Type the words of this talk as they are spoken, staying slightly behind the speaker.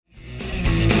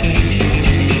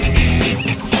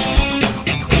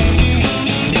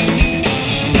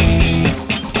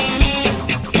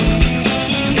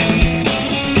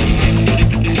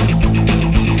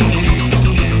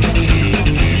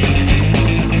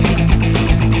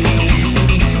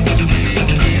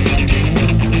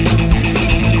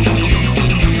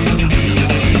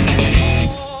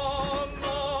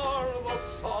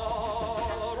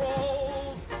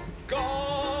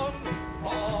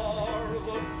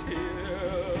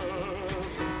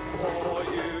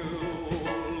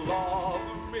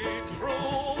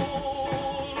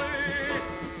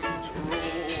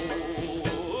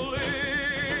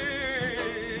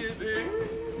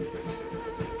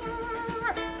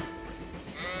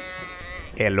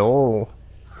Hello.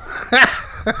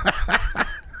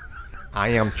 I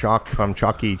am Chuck from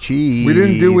Chuck E. Cheese. We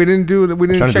didn't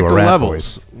check the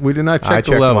levels. Voice. We did not check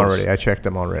the I levels. checked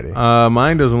them already.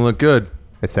 Mine doesn't look good.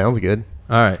 It sounds good.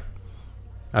 All right.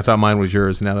 I thought mine was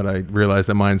yours. Now that I realize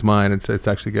that mine's mine, it's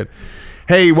actually good.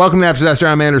 Hey, welcome to After Disaster.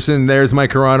 I'm Anderson. There's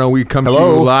Mike Carano. We come to you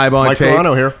live on Mike tape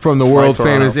Carano here. from the world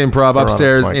famous Improv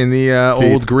upstairs in the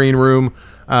old green room,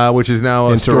 which is now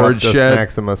a storage shed.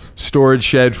 Maximus. Storage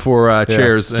shed for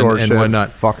chairs and whatnot.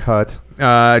 Fuck hut.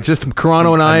 Just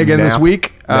Carano and I again this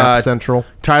week. Nap Central.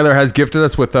 Tyler has gifted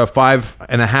us with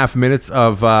 5.5 minutes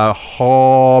of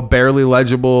barely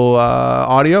legible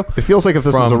audio. It feels like if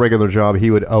this was a regular job,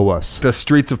 he would owe us. The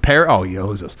Streets of Paris. Oh, he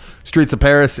owes us. Streets of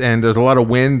Paris, and there's a lot of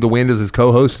wind. The wind is his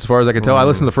co-host, as far as I can tell. I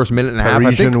listened to the first minute and a half.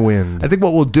 Parisian wind. I think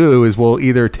what we'll do is we'll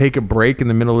either take a break in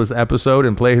the middle of this episode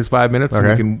and play his 5 minutes, and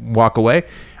we can walk away.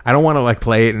 I don't want to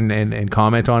play it and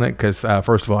comment on it because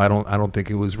first of all, I don't think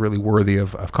it was really worthy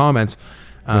of comments.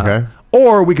 Okay.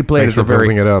 Or we could play it at the very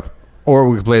building it up. Or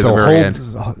we could play at the very end.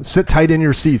 Sit tight in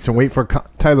your seats and wait for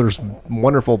Tyler's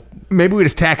wonderful. Maybe we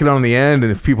just tack it on the end,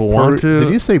 and if people want to. Did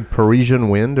you say Parisian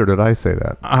wind, or did I say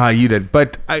that? You did.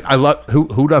 But I love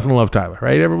who doesn't love Tyler,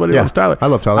 right? Everybody loves Tyler. I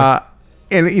love Tyler.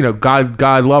 And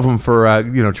God love him for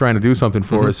trying to do something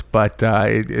for us. But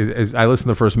I listened to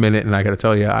the first minute, and I got to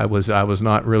tell you, I was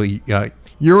not really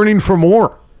yearning for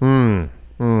more.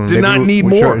 Did not need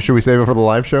more. Should we save it for the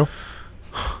live show?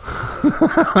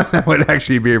 That would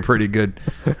actually be a pretty good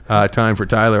time for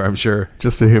Tyler, I'm sure.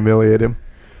 Just to humiliate him.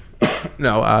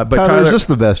 No, but Tyler's just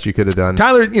the best you could have done.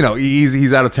 Tyler,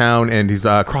 he's out of town and he's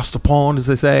across the pond, as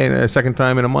they say, a second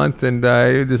time in a month. And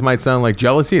this might sound like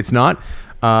jealousy. It's not.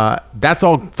 That's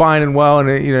all fine and well, and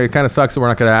it kind of sucks that we're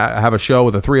not going to have a show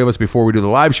with the three of us before we do the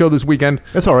live show this weekend.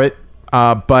 That's all right.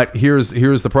 But here's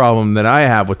the problem that I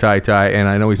have with Ty, and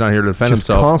I know he's not here to defend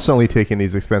himself. Constantly taking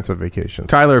these expensive vacations.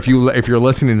 Tyler, if you're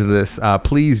listening to this,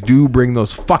 please do bring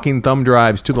those fucking thumb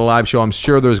drives to the live show. I'm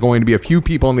sure there's going to be a few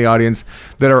people in the audience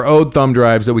that are owed thumb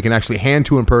drives that we can actually hand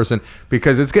to in person,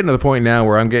 because it's getting to the point now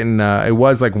where I'm getting it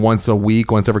was like once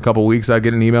every couple of weeks I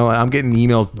get an email. I'm getting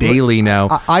emails daily now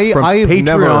from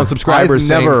Patreon subscribers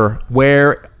saying,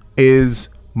 where is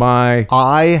my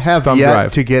I have thumb yet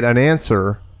drive? To get an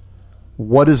answer.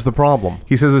 What is the problem?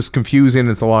 He says it's confusing.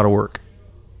 It's a lot of work.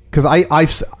 Because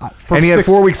he had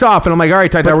 4 weeks off, and I'm like, all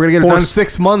right, Ty, we're gonna get it done. For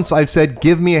 6 months, I've said,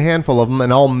 give me a handful of them,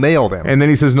 and I'll mail them. And then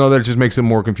he says, no, that just makes it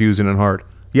more confusing and hard.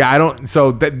 Yeah, I don't.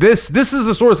 So this is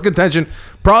a source of contention.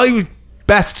 Probably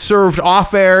best served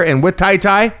off air and with Ty.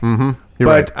 Mm-hmm. You're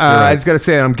right. I just got to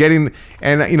say, I'm getting,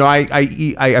 and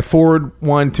I forward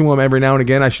one to him every now and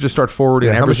again. I should just start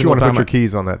forwarding. How every much you want to time put your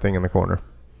keys on that thing in the corner?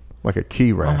 Like a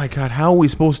key rack. Oh my God, how are we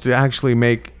supposed to actually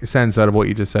make sense out of what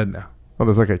you just said now? Oh,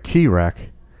 there's like a key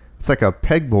rack. It's like a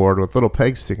pegboard with little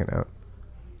pegs sticking out.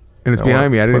 And it's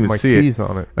behind me. I didn't even see it. Put my keys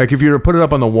on it. Like if you were to put it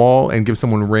up on the wall and give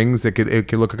someone rings, it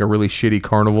could look like a really shitty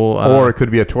carnival. Or it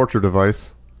could be a torture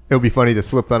device. It would be funny to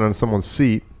slip that on someone's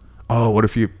seat. Oh, what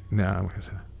if you? No, I'm gonna say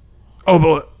that. Oh,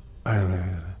 but I don't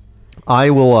know.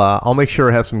 I will. I'll make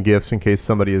sure I have some gifts in case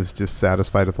somebody is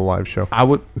dissatisfied at the live show. I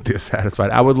would dissatisfied.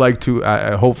 I would like to.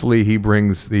 Hopefully, he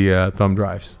brings the thumb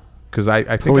drives, because I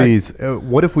think. Please.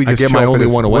 What if we just get my only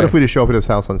one away? What if we just show up at his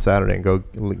house on Saturday and go?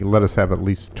 Let us have at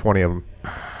least 20 of them.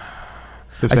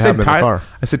 I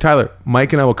said, Tyler,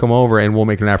 Mike and I will come over and we'll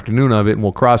make an afternoon of it and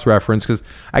we'll cross-reference, because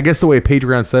I guess the way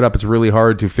Patreon's set up, it's really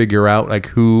hard to figure out like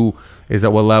who is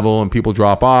at what level, and people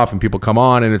drop off and people come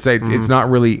on, and it's not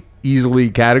really easily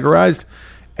categorized.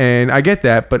 And I get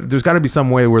that, but there's got to be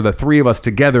some way where the three of us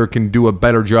together can do a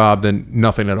better job than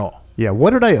nothing at all. Yeah.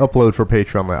 What did I upload for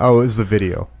Patreon? Oh, it was the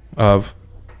video of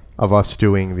us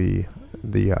doing the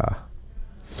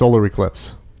solar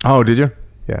eclipse. Oh, did you?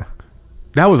 Yeah.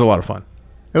 That was a lot of fun.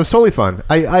 It was totally fun.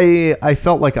 I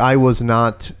felt like I was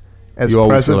not as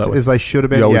present as I should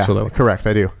have been. Yeah, correct.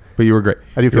 I do. But you were great.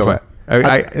 I do feel that.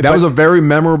 That was a very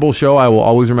memorable show. I will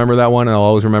always remember that one, and I'll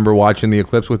always remember watching the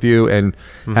eclipse with you and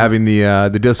having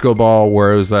the disco ball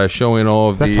where it was showing all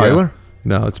of the. Is that Tyler?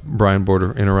 No, it's Brian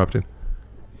Border interrupted.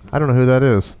 I don't know who that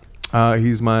is.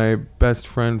 He's my best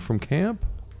friend from camp.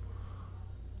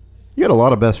 You had a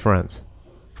lot of best friends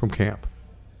from camp.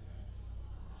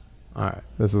 All right.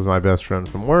 This is my best friend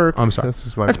from work. I'm sorry.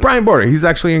 That's Brian Border. He's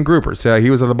actually in Groupers. He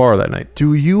was at the bar that night.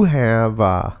 Do you have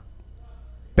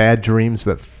bad dreams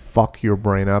that fuck your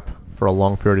brain up for a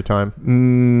long period of time?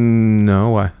 No.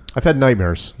 Why? I've had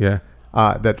nightmares. Yeah.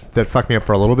 That fucked me up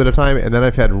for a little bit of time, and then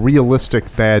I've had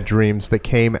realistic bad dreams that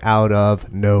came out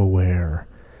of nowhere.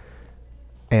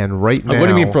 And right now, what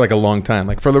do you mean for like a long time?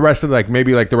 Like for the rest of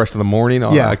maybe the rest of the morning?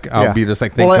 I'll be just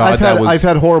like, thank God I've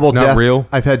had horrible not death. Real.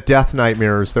 I've had death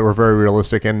nightmares that were very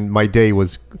realistic, and my day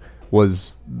was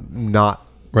not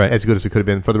as good as it could have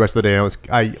been for the rest of the day.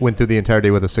 I went through the entire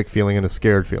day with a sick feeling and a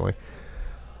scared feeling.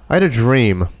 I had a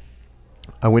dream.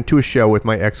 I went to a show with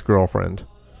my ex-girlfriend,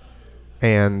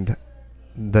 and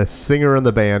the singer in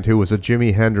the band, who was a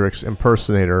Jimi Hendrix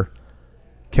impersonator,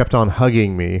 kept on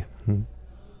hugging me.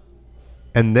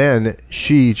 And then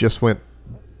she just went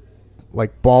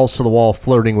like balls to the wall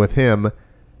flirting with him.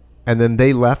 And then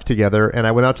they left together, and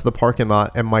I went out to the parking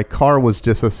lot, and my car was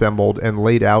disassembled and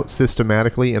laid out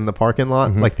systematically in the parking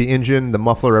lot, like the engine, the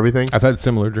muffler, everything. I've had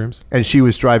similar dreams. And she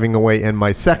was driving away in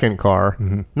my second car,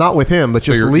 not with him, but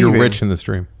just leaving. You're rich in this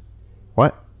dream.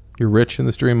 What? You're rich in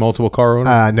this dream? Multiple car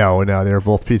owners? No. They were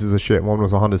both pieces of shit. One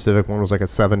was a Honda Civic. One was like a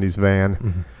 70s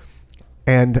van.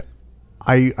 And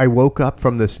I woke up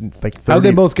from this like 30... How'd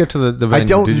they both get to the venue? I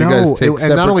don't know. You guys take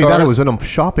and not only cars? that, it was in a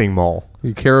shopping mall.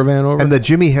 You caravan over? And the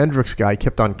Jimi Hendrix guy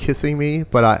kept on kissing me,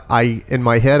 but I in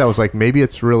my head I was like, maybe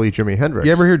it's really Jimi Hendrix.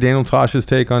 You ever hear Daniel Tosh's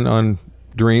take on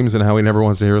dreams and how he never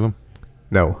wants to hear them?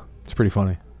 No. It's pretty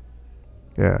funny.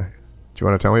 Yeah. Do you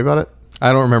want to tell me about it?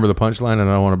 I don't remember the punchline, and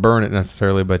I don't want to burn it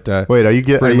necessarily. But wait,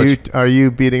 are you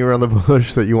beating around the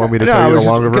bush that you want me to tell you the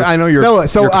longer version? I know you're. No,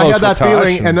 so you're I had that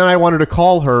feeling, and then I wanted to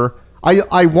call her.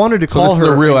 I wanted to call her. This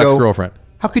is a real ex-girlfriend.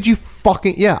 How could you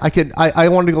fucking... Yeah, I could. I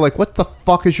wanted to go like, what the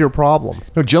fuck is your problem?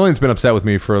 No, Jillian's been upset with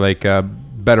me for like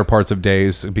better parts of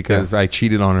days because I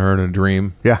cheated on her in a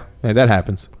dream. Yeah, that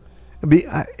happens.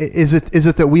 Is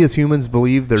it that we as humans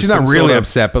believe there's... She's not really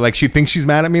upset, but like she thinks she's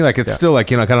mad at me. Like it's still like,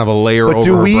 kind of a layer over her brain.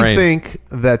 But do we think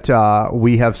that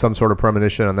we have some sort of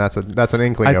premonition, and that's an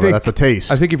inkling of it? That's a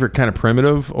taste. I think if you're kind of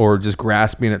primitive or just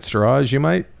grasping at straws, you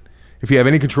might. If you have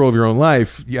any control of your own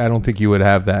life, I don't think you would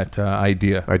have that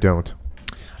idea. I don't.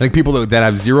 I think people that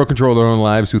have zero control of their own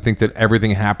lives, who think that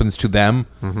everything happens to them,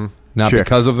 not chicks.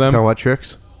 Because of them. Talking about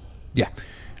chicks? Yeah.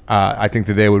 I think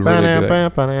that they would really do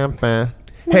that.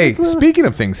 Hey, speaking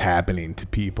of things happening to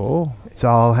people, it's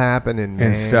all happening, man.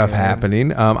 And stuff happening.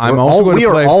 We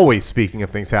are always speaking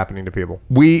of things happening to people.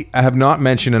 We have not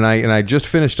mentioned, and I just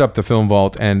finished up the Film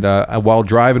Vault, and while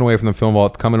driving away from the Film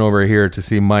Vault, coming over here to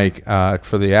see Mike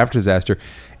for the After Disaster,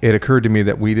 it occurred to me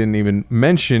that we didn't even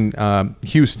mention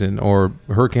Houston or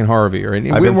Hurricane Harvey.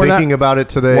 I've been thinking about it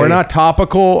today. We're not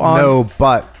topical on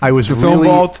but I was the Film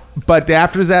Vault, but the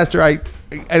After Disaster, I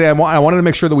wanted to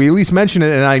make sure that we at least mention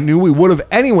it, and I knew we would have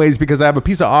anyways because I have a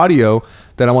piece of audio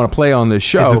that I want to play on this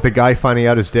show. Is it the guy finding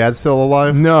out his dad's still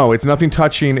alive? No, it's nothing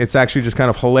touching. It's actually just kind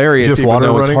of hilarious, just even water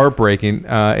though running? It's heartbreaking.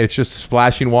 It's just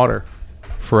splashing water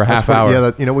for a half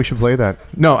hour. Yeah, we should play that.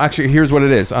 No, actually, here's what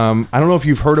it is. I don't know if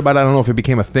you've heard about it. I don't know if it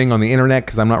became a thing on the internet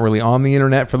because I'm not really on the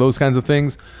internet for those kinds of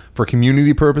things for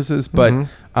community purposes. But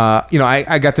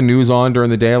I got the news on during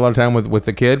the day a lot of time with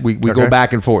the kid. We go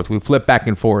back and forth. We flip back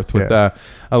and forth with a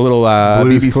little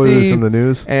Blues BBC Clues in the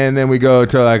news, and then we go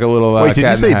to like a little. Wait, did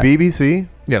you say BBC?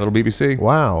 Yeah, little BBC.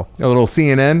 Wow. A little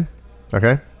CNN.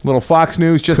 Okay. Little Fox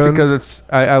News, just because it's.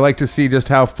 I like to see just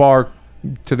how far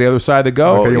to the other side they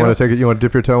go. Okay, you want to take it? You want to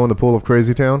dip your toe in the pool of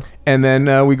Crazy Town? And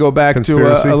then we go back to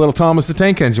a little Thomas the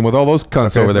Tank Engine with all those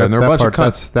cunts over there. And they're a bunch of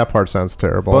cunts. That part sounds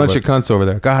terrible. Bunch of cunts over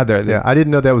there. God, yeah, I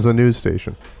didn't know that was a news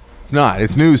station. It's not.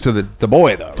 It's news to the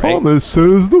boy, though, right? Thomas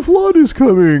says the flood is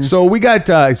coming. So we got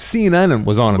CNN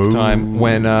was on at the time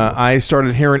when I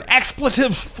started hearing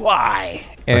expletives fly.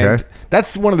 And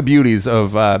that's one of the beauties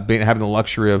of having the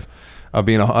luxury of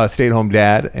being a stay-at-home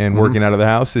dad and working out of the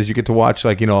house is you get to watch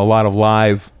a lot of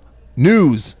live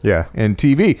news and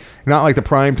TV. Not like the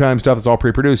primetime stuff that's all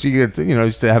pre-produced. You get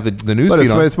just to have the news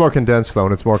feed on. It's more condensed, though,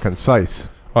 and it's more concise.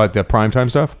 The primetime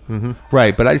stuff? Mm-hmm.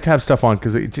 Right, but I just have stuff on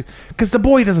because the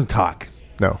boy doesn't talk.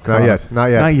 No, not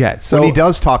yet. So when he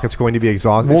does talk, it's going to be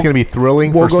exhausting. It's going to be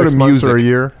thrilling for 6 months or a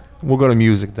year. We'll go to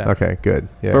music then. Okay, good.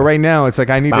 Yeah. But right now, it's like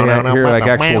I need to hear like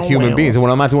actual human beings. And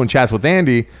when I'm not doing chats with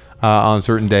Andy on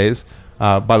certain days,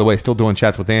 by the way, still doing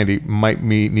chats with Andy, might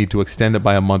need to extend it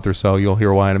by a month or so. You'll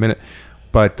hear why in a minute.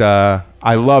 But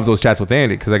I love those chats with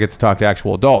Andy because I get to talk to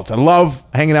actual adults. I love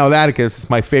hanging out with Atticus. It's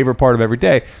my favorite part of every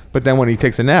day. But then when he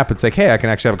takes a nap, it's like, hey, I can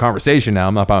actually have a conversation now.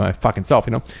 I'm not by my fucking self,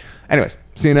 Anyways,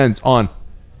 CNN's on.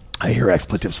 I hear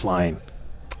expletives flying.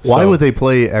 Why would they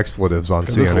play expletives on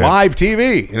CNN? It's live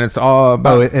TV, and it's all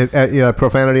about...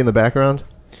 profanity in the background?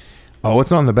 Oh,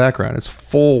 it's not in the background. It's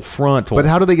full frontal. But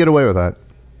how do they get away with that?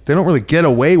 They don't really get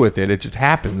away with it. It just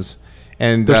happens.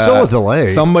 And there's still a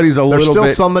delay. There's still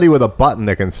somebody with a button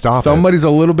that can stop somebody's a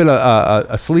little bit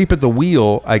asleep at the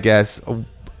wheel, I guess,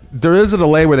 there is a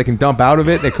delay where they can dump out of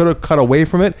it. They could have cut away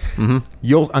from it. Mm-hmm.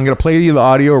 I'm going to play you the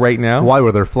audio right now. Why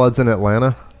were there floods in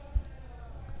Atlanta?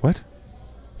 What?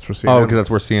 It's for CNN. Oh, because that's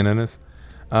where CNN is.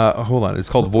 Hold on, it's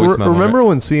called Voice Memo. Remember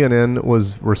when CNN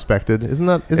was respected? Isn't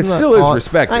that? It still is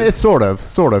respected. It's sort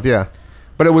of, yeah.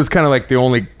 But it was kind of like the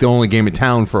only game in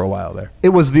town for a while there. It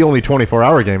was the only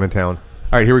 24-hour game in town.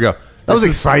 All right, here we go. That was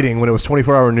exciting when it was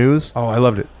 24-hour news. Oh, I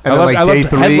loved it. And I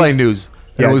loved headline news.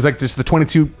 Yeah. It was like just the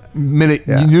 22-minute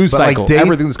news cycle.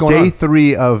 Everything that's going on. Day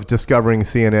 3 of discovering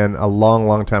CNN a long,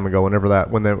 long time ago,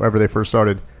 whenever they first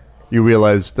started, you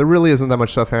realized there really isn't that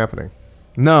much stuff happening.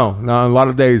 No, a lot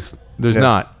of days there's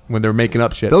not when they're making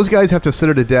up shit. Those guys have to sit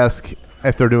at a desk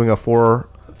if they're doing a 3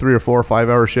 or 4 or 5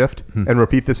 hour shift and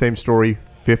repeat the same story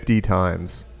 50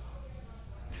 times.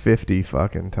 50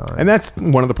 fucking times. And that's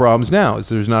one of the problems now is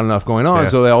there's not enough going on,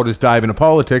 so they all just dive into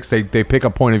politics. They pick a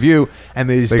point of view and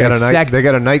they just dissect. They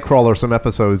got a Nightcrawler some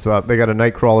episodes. They got a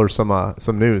Nightcrawler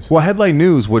some news. Well, headline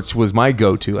news, which was my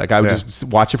go-to. Like I would just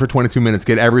watch it for 22 minutes,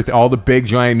 get everything, all the big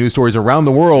giant news stories around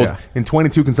the world in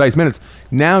 22 concise minutes.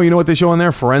 Now you know what they show on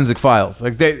there? Forensic Files.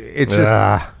 Like it's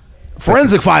just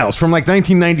Forensic Files from like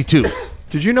 1992.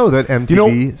 Did you know that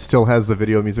MTV still has the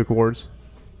Video Music Awards?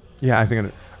 Yeah, I think I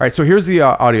did. All right, so here's the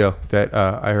audio that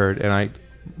I heard, and I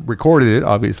recorded it,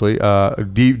 obviously,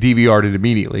 DVR'd it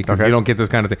immediately, because you don't get this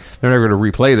kind of thing. They're never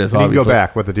going to replay this, obviously. You can go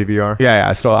back with the DVR? Yeah,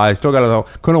 I still got it home.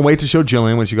 Couldn't wait to show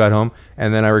Jillian when she got home,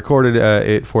 and then I recorded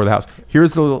it for the house.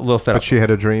 Here's the little setup. But she had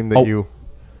a dream that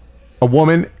A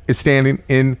woman is standing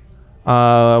in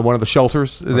one of the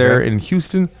shelters there in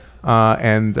Houston,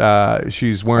 and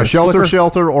she's wearing a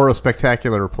shelter or a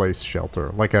spectacular place shelter,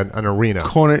 like an arena.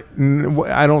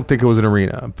 I don't think it was an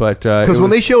arena, but because when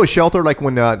they show a shelter, like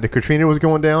when the Katrina was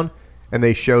going down, and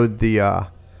they showed the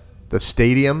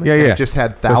stadium, it just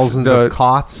had thousands of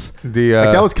cots.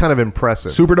 That was kind of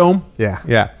impressive. Superdome,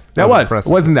 yeah. That was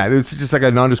impressive. Wasn't that? It was just like a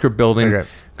nondescript building,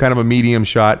 kind of a medium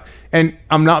shot. And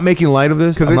I'm not making light of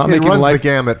this because it runs the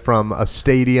gamut from a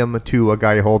stadium to a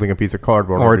guy holding a piece of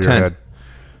cardboard or over a tent.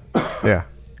 Your head.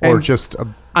 Yeah, or just.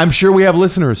 I'm sure we have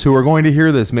listeners who are going to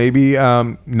hear this. Maybe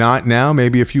not now,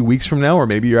 maybe a few weeks from now, or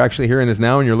maybe you're actually hearing this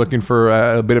now and you're looking for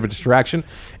a bit of a distraction.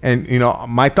 And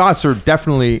my thoughts are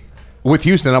definitely with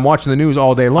Houston. I'm watching the news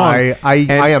all day long. I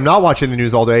am not watching the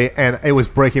news all day, and it was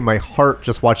breaking my heart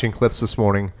just watching clips this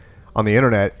morning on the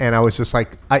internet. And I was just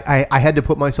like, I had to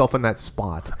put myself in that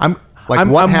spot. I'm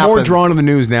more drawn to the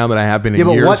news now than I have been in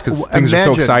years because things are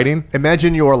so exciting.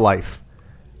 Imagine your life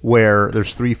where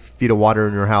there's 3 feet of water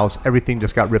in your house, everything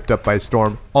just got ripped up by a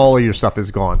storm, all of your stuff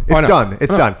is gone. It's done.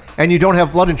 It's done. And you don't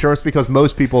have flood insurance because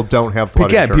most people don't have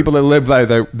flood insurance. People that live by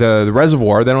the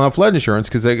reservoir, they don't have flood insurance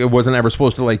because it wasn't ever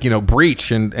supposed to breach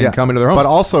and come into their homes. But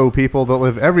also people that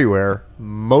live everywhere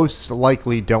most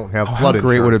likely don't have flood insurance. How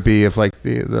great would it be if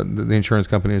the insurance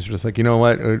companies are just like, you know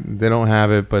what, they don't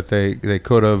have it, but they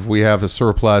could have. We have a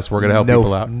surplus. We're going to help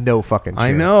people out. No fucking chance.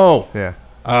 I know. Yeah.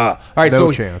 All right, no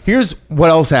so chance. Here's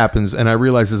what else happens, and I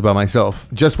realize this about myself,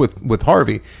 just with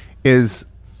Harvey, is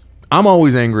I'm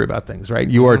always angry about things, right?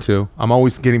 You are too. I'm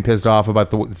always getting pissed off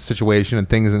about the situation and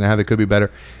things and how they could be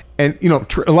better. And,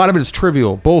 a lot of it is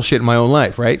trivial bullshit in my own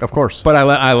life, right? Of course. But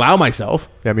I allow myself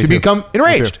to become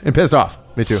enraged and pissed off.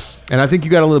 Me too. And I think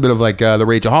you got a little bit of the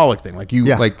rageaholic thing. Like you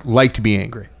like to be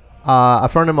angry. A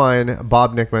friend of mine,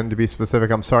 Bob Nickman, to be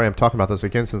specific, I'm sorry I'm talking about this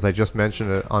again since I just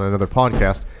mentioned it on another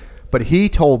podcast. But he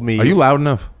told me... Are you loud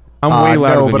enough? I'm way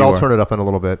louder than you but I'll turn it up in a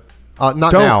little bit.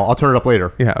 Not now. I'll turn it up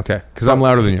later. Yeah, okay. Because I'm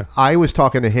louder than you. I was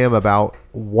talking to him about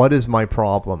what is my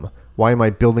problem? Why am I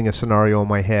building a scenario in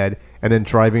my head and then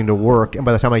driving to work? And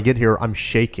by the time I get here, I'm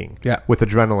shaking with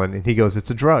adrenaline. And he goes, it's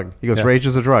a drug. He goes, rage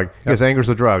is a drug. He goes, anger is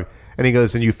a drug. And he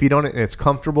goes, and you feed on it and it's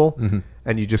comfortable. Mm-hmm.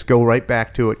 And you just go right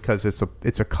back to it because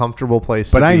it's a comfortable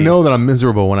place to be. But I know that I'm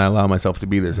miserable when I allow myself to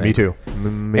be this angry. Me too.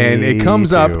 And it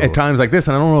comes up at times like this,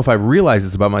 and I don't know if I've realized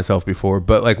this about myself before,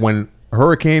 but like when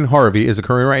Hurricane Harvey is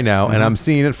occurring right now, and I'm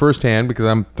seeing it firsthand because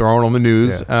I'm throwing on the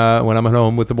news when I'm at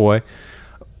home with the boy.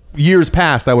 Years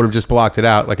past, I would have just blocked it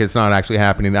out. Like it's not actually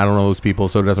happening. I don't know those people,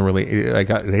 so it doesn't really.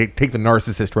 They take the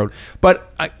narcissist road.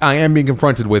 But I am being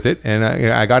confronted with it, and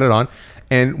I got it on.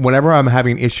 And whenever I'm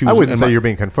having issues... I wouldn't say you're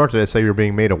being confronted. I'd say you're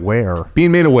being made aware.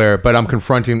 Being made aware, but I'm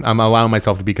allowing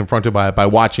myself to be confronted by it by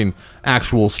watching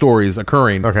actual stories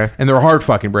occurring. Okay. And they're heart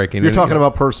fucking breaking. You're talking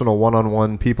about personal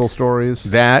one-on-one people stories?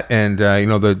 That and,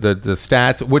 the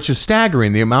stats, which is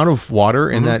staggering. The amount of water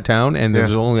in that town, and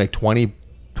there's only like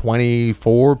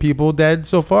 24 people dead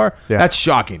so far. Yeah. That's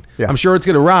shocking. Yeah. I'm sure it's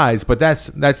going to rise, but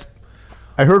that's...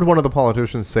 I heard one of the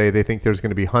politicians say they think there's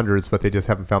going to be hundreds, but they just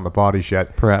haven't found the bodies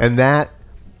yet. Perhaps. And that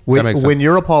When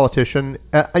you're a politician,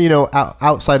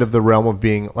 outside of the realm of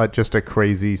being just a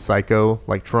crazy psycho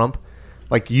like Trump,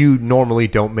 like you normally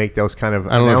don't make those kind of.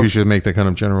 I don't know if you should make that kind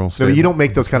of general statement. No, but you don't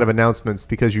make those kind of announcements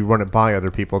because you run it by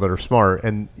other people that are smart,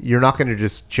 and you're not going to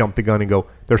just jump the gun and go,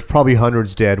 "There's probably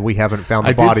hundreds dead. We haven't found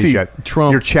the bodies yet."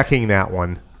 Trump, you're checking that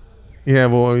one. Yeah,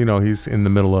 well, he's in the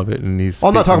middle of it, and he's.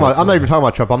 I'm not even talking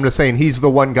about Trump. I'm just saying he's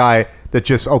the one guy that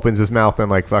just opens his mouth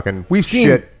and like fucking. We've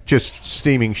seen just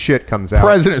steaming shit comes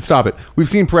out. Stop it. We've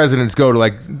seen presidents go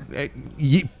to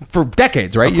for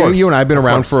decades, right? You and I have been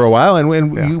around for a while,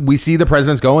 and we see the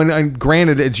presidents go, and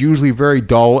granted, it's usually very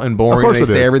dull and boring, and they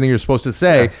say everything you're supposed to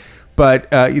say. Yeah. But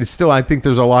still, I think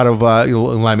there's a lot of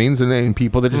lemmings and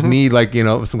people that just need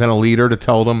some kind of leader to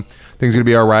tell them things are going to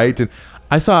be all right. And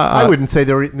I wouldn't say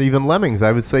they're even lemmings.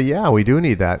 I would say, yeah, we do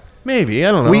need that. Maybe,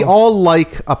 I don't know. We all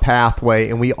like a pathway,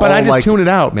 and But I just tune it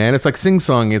out, man. It's like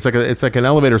sing-songy. It's like an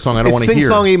elevator song I don't want to hear. It's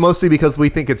sing-songy mostly because we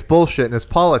think it's bullshit and it's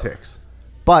politics.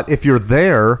 But if you're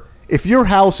there, if your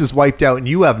house is wiped out and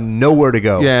you have nowhere to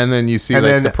go. Yeah, and then you see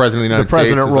the president of the United States. The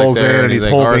president rolls in and he's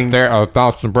holding... Our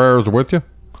thoughts and prayers are with you.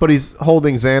 But he's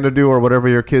holding Xanadu or whatever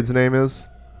your kid's name is.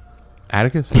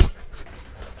 Atticus?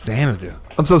 Xanadu.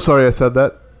 I'm so sorry I said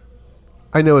that.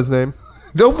 I know his name.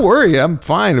 Don't worry. I'm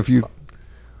fine if you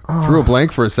drew a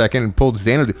blank for a second and pulled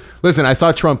Xanadu. Listen, I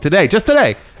saw Trump just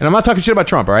today, and I'm not talking shit about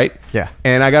Trump, all right? Yeah.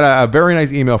 And I got a very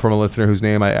nice email from a listener whose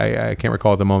name I can't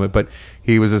recall at the moment, but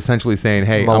he was essentially saying,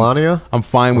 hey, Melania? I'm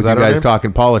fine with you guys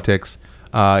talking politics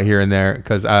here and there,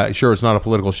 because sure, it's not a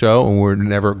political show, and we're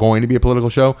never going to be a political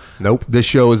show. Nope. This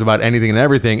show is about anything and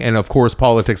everything, and of course,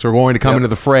 politics are going to come into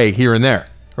the fray here and there.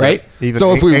 Right? Even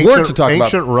so if we were to talk about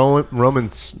ancient Roman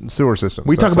sewer systems,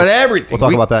 we talk about everything. We'll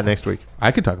talk about that next week.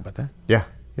 I could talk about that. Yeah,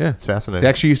 it's fascinating. They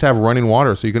actually used to have running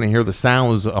water, so you're going to hear the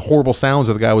sounds, horrible sounds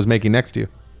that the guy was making next to you.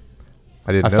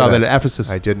 I saw that at Ephesus.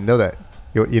 I didn't know that.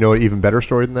 You know an even better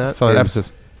story than that? I saw that at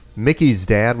Ephesus. Mickey's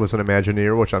dad was an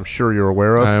Imagineer, which I'm sure you're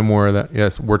aware of. I am aware of that.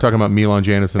 Yes, we're talking about Milan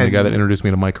Janison, the guy that introduced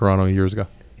me to Mike Carano years ago.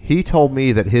 He told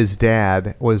me that his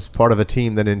dad was part of a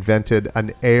team that invented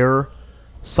an air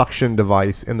suction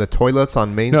device in the toilets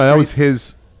on Main Street. No, that was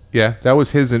his. Yeah, that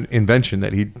was his invention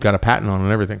that he got a patent on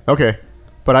and everything. Okay,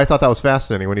 but I thought that was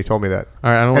fascinating when he told me that. All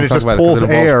right, I don't want to talk about it. And it just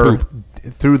pulls air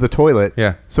through the toilet.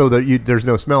 Yeah, so that there's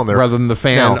no smell in there, rather than the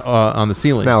fan on the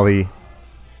ceiling. Now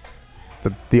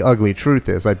the ugly truth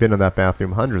is, I've been in that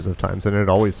bathroom hundreds of times, and it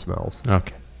always smells.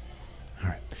 Okay. All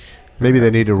right. Maybe they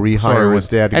need to rehire his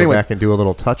dad to go back and do a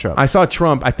little touch-up. I saw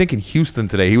Trump, I think in Houston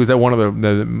today. He was at one of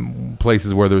the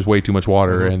places where there was way too much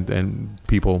water and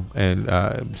people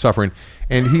and suffering.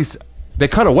 And they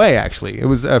cut away, actually. It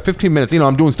was 15 minutes.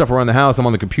 I'm doing stuff around the house. I'm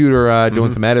on the computer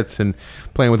doing some edits and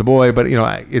playing with the boy. But,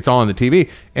 it's all on the TV.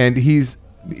 And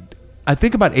I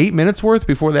think about 8 minutes worth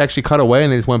before they actually cut away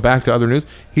and they just went back to other news.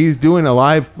 He's doing a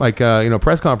live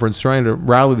press conference trying to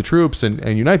rally the troops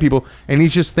and unite people, and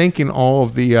he's just thanking all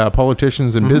of the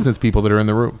politicians and business people that are in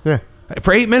the room. Yeah,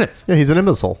 for 8 minutes. Yeah, he's an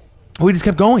imbecile. We just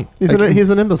kept going. He's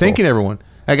an imbecile. Thanking everyone.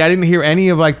 I didn't hear any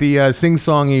of the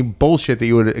sing-songy bullshit that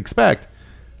you would expect.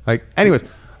 Anyways,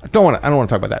 I don't want to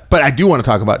talk about that, but I do want to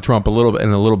talk about Trump a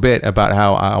little bit about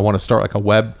how I want to start a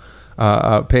web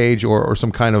page or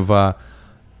some kind of.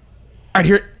 I'd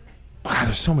hear it. Wow,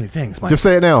 there's so many things. Just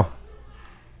say it now.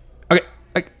 Okay.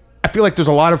 I feel like there's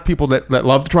a lot of people that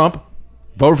love the Trump,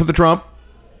 voted for the Trump,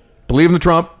 believe in the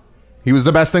Trump. He was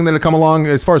the best thing that had come along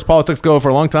as far as politics go for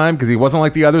a long time because he wasn't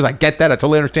like the others. I get that. I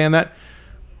totally understand that.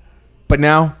 But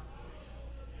now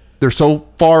they're so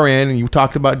far in, and you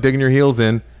talked about digging your heels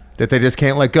in, that they just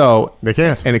can't let go. They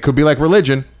can't. And it could be like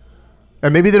religion.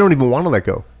 And maybe they don't even want to let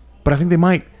go. But I think they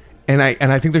might. And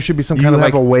I think there should be some kind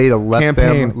of a way to let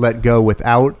them let go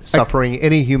without suffering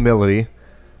any humility.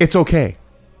 It's okay.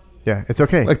 Yeah, it's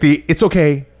okay. It's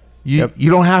okay. You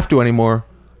don't have to anymore.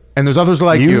 And there's others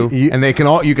like you and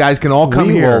you guys can all come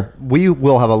here. We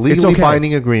will have a legally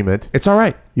binding agreement. It's all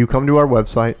right. You come to our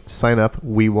website, sign up.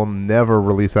 We will never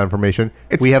release that information.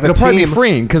 We have a team. It'll probably be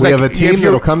freeing because we have a team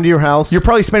that'll come to your house. You're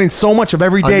probably spending so much of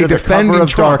every day defending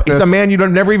Trump. It's a man you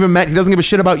never even met. He doesn't give a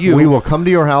shit about you. We will come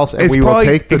to your house and we will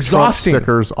take the Trump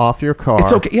stickers off your car.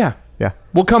 It's okay. Yeah. Yeah.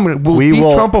 We'll come. We'll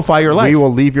de-Trumpify your life. We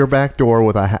will leave your back door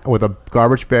with a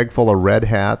garbage bag full of red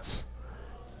hats.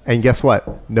 And guess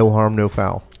what? No harm, no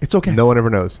foul. It's okay. No one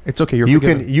ever knows. It's okay.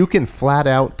 You can flat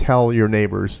out tell your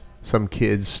neighbors some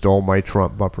kids stole my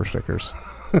Trump bumper stickers.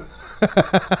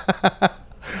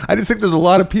 I just think there's a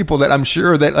lot of people that I'm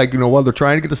sure that while they're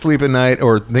trying to get to sleep at night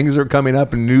or things are coming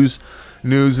up and news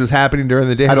is happening during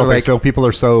the day. I don't think so. People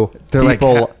are so.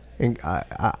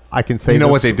 I can say. You know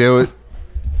what they do?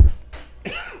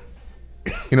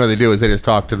 you know what they do is they just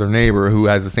talk to their neighbor who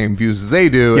has the same views as they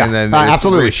do, and then they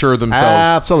absolutely reassure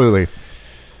themselves.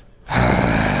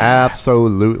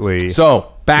 Absolutely.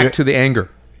 So back to the anger.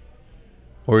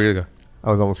 Where are you gonna go? I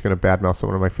was almost going to badmouth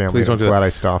someone in my family. Please don't do that. Glad I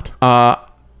stopped.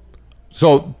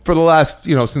 So for the last,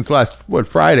 since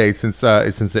Friday, since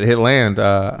it hit land,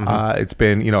 it's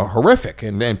been, horrific,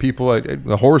 and people,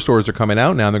 the horror stories are coming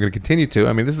out now, and they're going to continue to.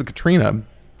 I mean, this is Katrina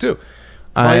too.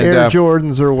 My Air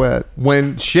Jordans are wet.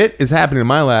 When shit is happening in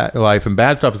my life and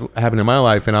bad stuff is happening in my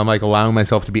life, and I'm like allowing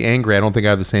myself to be angry, I don't think I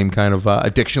have the same kind of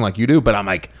addiction like you do, but I'm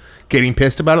like getting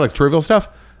pissed about it, like trivial stuff.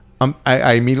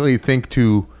 I immediately think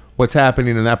to what's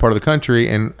happening in that part of the country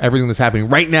and everything that's happening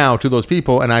right now to those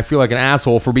people, and I feel like an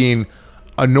asshole for being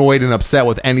annoyed and upset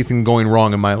with anything going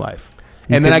wrong in my life.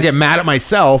 And then I get mad at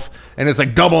myself, and it's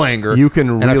like double anger. You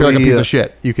can really, and I feel like a piece of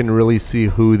shit. You can really see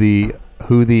who the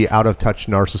out of touch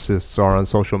narcissists are on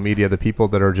social media. The people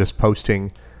that are just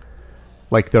posting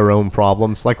like their own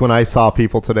problems. Like when I saw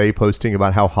people today posting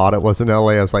about how hot it was in LA,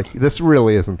 I was like, this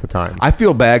really isn't the time. I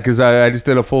feel bad because I just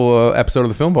did a full episode of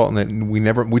the Film Vault, and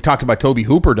we talked about Toby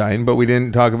Hooper dying, but we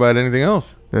didn't talk about anything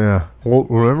else. Yeah. Well,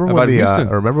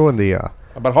 remember when the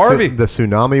about Harvey, the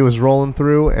tsunami was rolling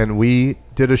through, and we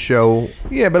did a show.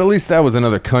 Yeah, but at least that was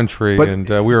another country, and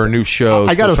we were a new show.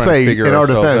 I gotta say, in our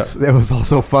defense, it was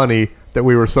also funny that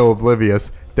we were so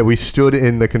oblivious that we stood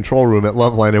in the control room at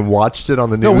Loveline and watched it on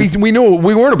the news. No, we knew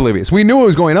we weren't oblivious. We knew what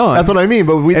was going on. That's what I mean.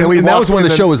 But that was when the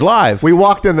show was live. We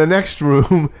walked in the next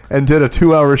room and did a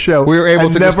 2-hour show. We were able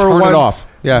to never just turn it off.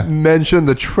 Yeah. mention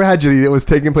the tragedy that was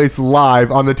taking place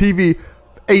live on the TV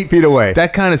 8 feet away.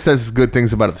 That kind of says good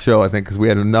things about the show, I think, because we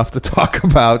had enough to talk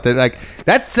about.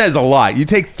 That says a lot. You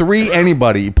take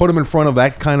anybody, you put them in front of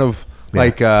that kind of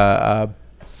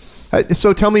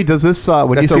so tell me, does this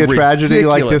when you see a tragedy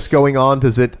like this going on,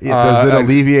 does it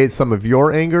alleviate some of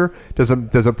your anger? Does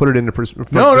it put it into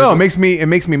perspective? No. It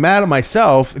makes me mad at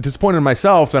myself, disappointed in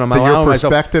myself that I'm allowing myself.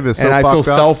 Your perspective is so and I feel fucked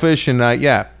up. selfish and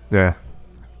yeah.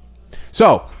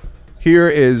 So here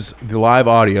is the live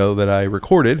audio that I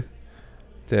recorded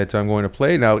that I'm going to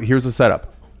play. Now here's the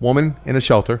setup: woman in a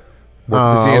shelter.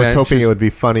 I was hoping it would be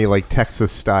funny, like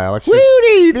Texas style. Like,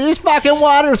 Woody, this fucking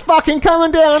water's fucking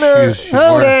coming down there.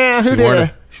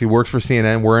 She works for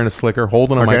CNN, wearing a slicker,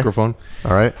 holding a microphone.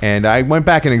 All right. And I went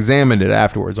back and examined it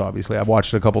afterwards, obviously. I've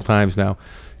watched it a couple times now.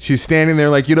 She's standing there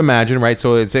like you'd imagine, right?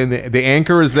 So it's in the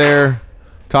anchor is there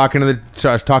talking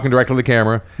directly to the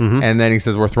camera. Mm-hmm. And then he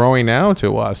says, we're throwing now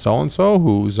to so-and-so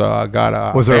who's got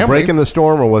a Was there a break in the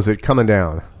storm, or was it coming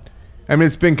down? I mean,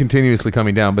 it's been continuously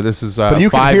coming down, but this is 5 days. But you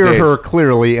could hear her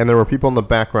clearly, and there were people in the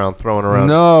background throwing around.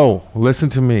 No, listen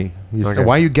to me.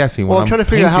 Why are you guessing? Well, I'm trying to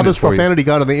figure out how this profanity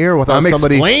got in the air without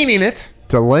somebody explaining it.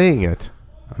 Delaying it.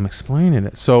 I'm explaining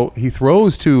it. So he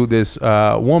throws to this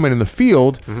woman in the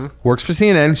field, works for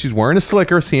CNN. She's wearing a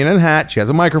slicker, CNN hat. She has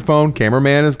a microphone.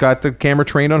 Cameraman has got the camera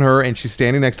trained on her, and she's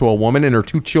standing next to a woman and her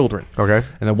 2 children. Okay.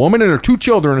 And the woman and her 2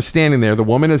 children are standing there. The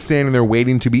woman is standing there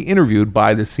waiting to be interviewed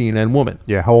by the CNN woman.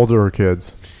 Yeah, how old are her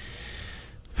kids?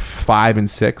 5 and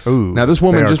 6. Ooh, now this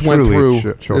woman just went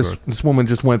through this woman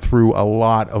just went through a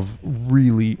lot of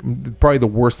really probably the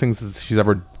worst things that she's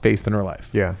ever faced in her life.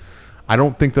 Yeah. I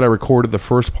don't think that I recorded the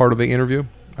first part of the interview.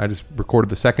 I just recorded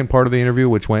the second part of the interview,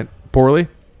 which went poorly.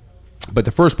 But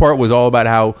the first part was all about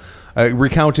how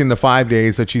recounting the 5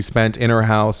 days that she spent in her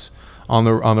house on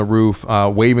the roof,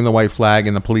 waving the white flag,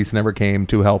 and the police never came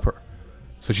to help her.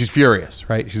 So she's furious,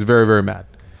 right? She's very, very mad.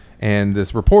 And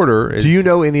this reporter is... Do you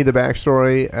know any of the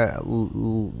backstory?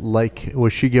 Like,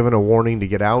 was she given a warning to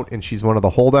get out and she's one of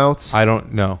the holdouts? I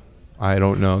don't know. I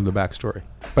don't know the backstory.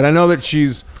 But I know that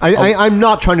she's... I'm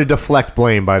not trying to deflect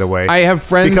blame, by the way. I have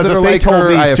friends that are like her.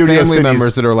 I have family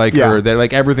members that are like her. That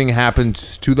like everything happened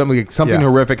to them. Like something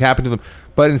horrific happened to them.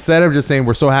 But instead of just saying,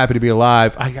 we're so happy to be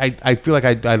alive, I feel like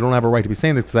I don't have a right to be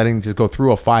saying this because I didn't just go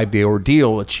through a 5-day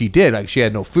ordeal that she did. Like she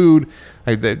had no food.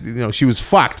 She was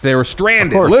fucked. They were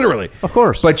stranded, literally. Of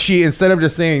course. But she, instead of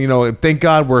just saying, thank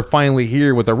God we're finally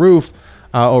here with a roof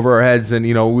over our heads, and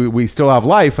we still have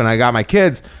life, and I got my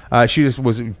kids. She just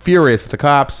was furious at the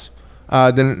cops.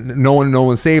 Then no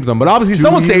one saved them, but obviously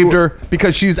someone saved her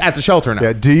because she's at the shelter now.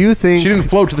 Yeah. Do you think she didn't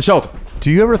float to the shelter?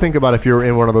 Do you ever think about if you're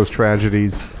in one of those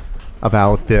tragedies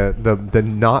about the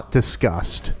not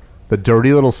discussed, the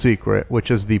dirty little secret, which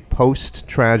is the post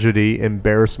tragedy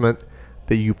embarrassment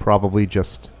that you probably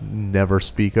just never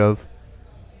speak of?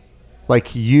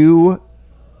 Like you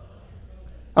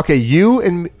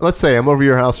and let's say I'm over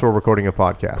your house, we're recording a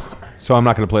podcast. So I'm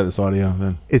not going to play this audio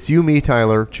then. It's you, me,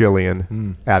 Tyler,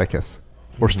 Jillian, Atticus.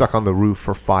 We're stuck on the roof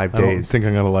for 5 days. I don't think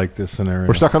I'm going to like this scenario.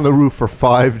 We're stuck on the roof for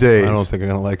 5 days. I don't think I'm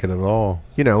going to like it at all.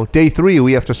 Day 3,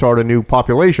 we have to start a new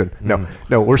population.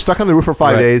 No, we're stuck on the roof for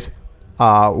 5 days.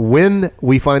 When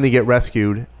we finally get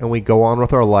rescued and we go on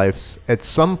with our lives, at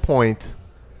some point,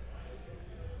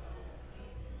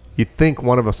 you'd think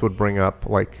one of us would bring up,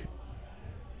 like,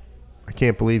 I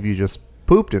can't believe you just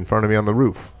pooped in front of me on the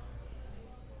roof.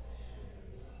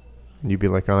 And you'd be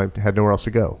like, I had nowhere else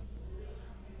to go.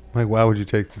 Like, why would you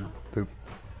take the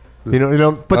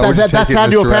but that's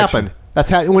had to have happened. That's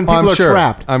when people are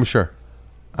trapped. I'm sure.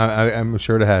 I'm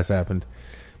sure it has happened.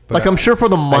 But like, I'm sure for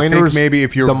the miners, maybe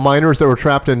if you're the miners that were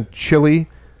trapped in Chile,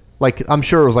 like, I'm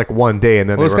sure it was like one day and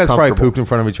then they were those guys probably pooped in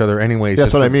front of each other anyways.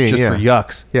 That's what I mean. Just for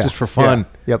yucks. Yeah. Just for fun.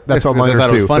 Yeah. Yep. That's what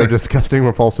miners do. They're disgusting,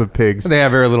 repulsive pigs. They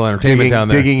have very little entertainment down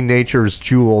there. Digging nature's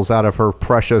jewels out of her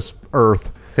precious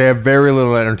earth. They have very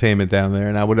little entertainment down there,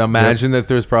 and I would imagine that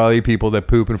there's probably people that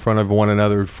poop in front of one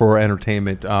another for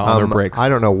entertainment on their breaks. I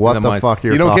don't know what the fuck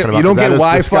you're talking about. You don't get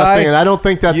Wi-Fi, and I don't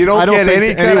think that's. You don't get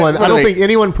any anyone. I don't think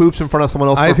anyone poops in front of someone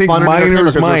else. I think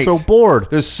minors might. They're so bored.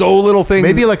 There's so little things.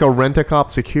 Maybe like a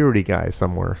rent-a-cop security guy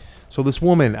somewhere. So this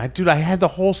woman, I had the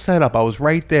whole setup. I was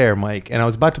right there, Mike, and I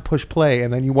was about to push play,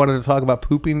 and then you wanted to talk about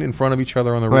pooping in front of each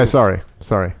other on the roof.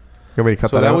 Sorry. You want me to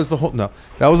cut that out?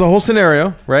 That was the whole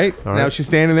scenario, right? Now she's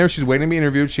standing there. She's waiting to be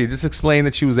interviewed. She just explained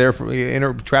that she was there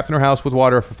trapped in her house with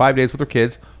water for 5 days with her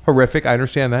kids. Horrific. I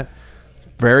understand that.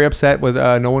 Very upset with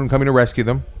no one coming to rescue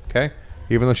them. Okay,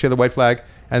 even though she had the white flag.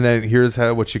 And then here's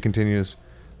what she continues.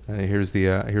 Here's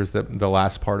the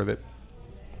last part of it.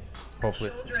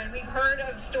 Hopefully. Children. We've heard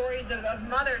of stories of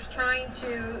mothers trying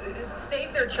to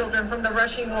save their children from the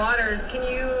rushing waters. Can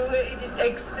you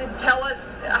tell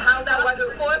us how that was?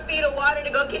 4 feet of water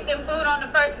to go get them food on the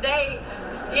first day.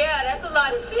 Yeah, that's a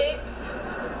lot of shit.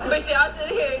 But y'all sit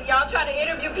here, y'all try to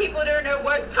interview people during their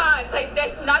worst times. Like,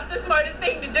 that's not the smartest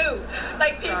thing to do.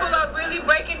 Like, people are really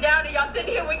breaking down, and y'all sitting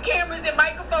here with cameras and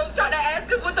microphones trying to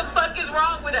ask us what the fuck is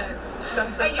wrong with us. So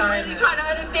I'm so and sorry. You're really trying to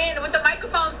understand with the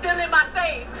microphone still in my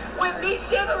face, with me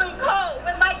shivering cold,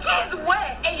 with my kids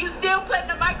wet, and you still putting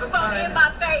the microphone in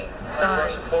my face. Sorry.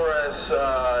 Russia Flores,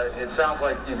 it sounds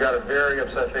like you've got a very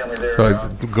upset family there. So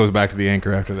it goes back to the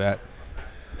anchor after that.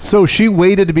 So she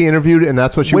waited to be interviewed, and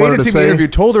that's what she wanted to say? Waited to be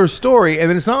interviewed, told her story, and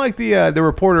then it's not like the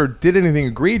reporter did anything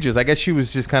egregious. I guess she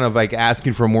was just kind of like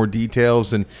asking for more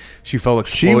details, and she felt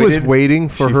exploited. She was waiting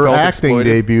for her acting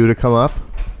debut to come up.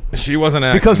 She wasn't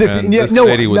acting. Because it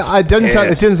didn't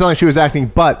sound like she was acting,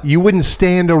 but you wouldn't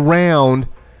stand around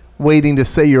waiting to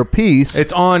say your piece.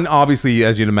 It's on, obviously,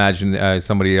 as you'd imagine,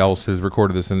 somebody else has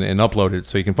recorded this and uploaded it,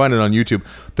 so you can find it on YouTube.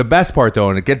 The best part,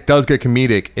 though, and it does get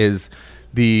comedic, is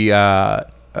the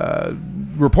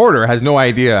reporter has no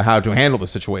idea how to handle the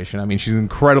situation. I mean, she's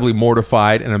incredibly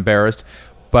mortified and embarrassed.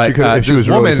 But if she was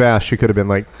really fast, she could have been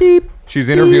like, beep. She's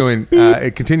interviewing.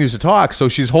 It continues to talk. So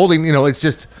she's holding, it's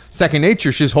just second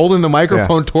nature. She's holding the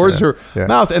microphone towards her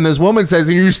mouth. And this woman says,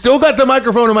 you still got the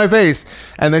microphone in my face.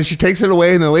 And then she takes it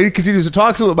away. And the lady continues to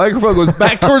talk. So the microphone goes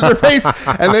back towards her face.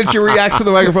 And then she reacts to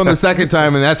the microphone the second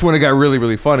time. And that's when it got really,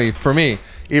 really funny for me,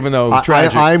 even though it was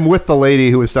tragic. I'm with the lady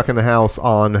who was stuck in the house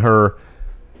on her.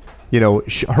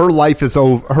 Her life is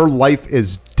over. Her life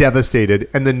is devastated,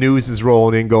 and the news is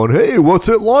rolling in, going, "Hey, what's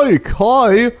it like?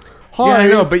 Hi." Yeah, I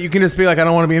know, but you can just be like, "I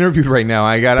don't want to be interviewed right now.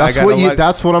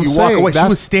 That's what I'm saying. She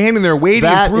was standing there waiting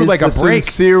through like a break. The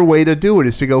sincere way to do it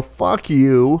is to go, "Fuck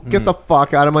you, get the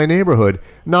fuck out of my neighborhood."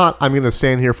 Not, I'm going to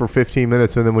stand here for 15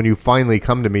 minutes, and then when you finally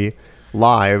come to me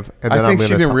live, and then I think she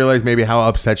didn't realize maybe how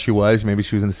upset she was. Maybe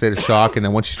she was in a state of shock, and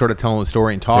then once she started telling the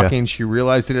story and talking, she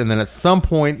realized it. And then at some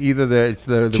point, either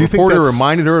the reporter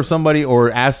reminded her of somebody, or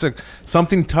asked her,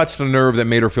 something touched a nerve that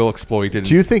made her feel exploited.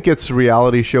 Do you think it's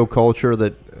reality show culture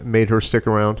that made her stick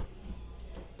around?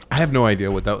 I have no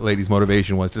idea what that lady's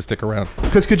motivation was to stick around.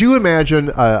 Because could you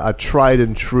imagine a tried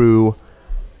and true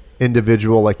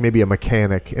individual, like maybe a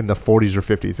mechanic in the 40s or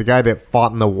 50s, a guy that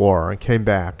fought in the war and came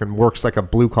back and works like a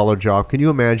blue collar job? Can you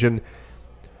imagine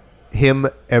him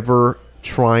ever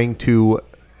letting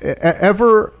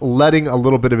a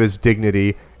little bit of his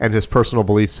dignity and his personal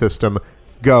belief system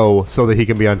go so that he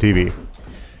can be on TV?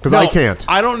 Because I can't.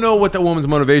 I don't know what that woman's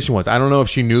motivation was. I don't know if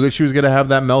she knew that she was going to have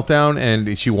that meltdown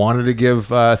and she wanted to give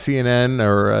CNN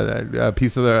or a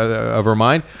piece of her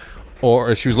mind,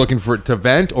 or if she was looking for it to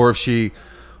vent, or if she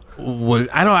was.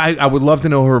 I would love to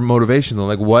know her motivation though.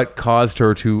 Like, what caused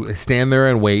her to stand there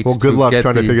and wait? Well, good luck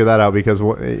trying to figure that out, because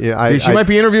she might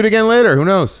be interviewed again later. Who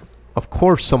knows? Of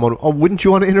course, someone. Oh, wouldn't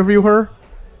you want to interview her?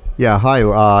 Yeah,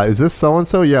 hi. Is this so and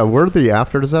so? Yeah, we're the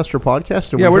After Disaster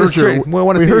podcast. And yeah,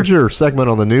 we heard your segment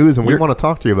on the news, and we want to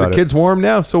talk to you about it. Your kid's warm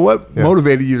now. So what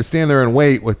motivated you to stand there and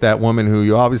wait with that woman who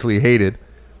you obviously hated?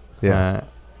 Yeah.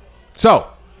 So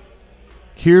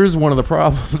here's one of the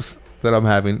problems that I'm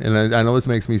having, and I know this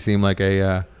makes me seem like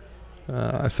a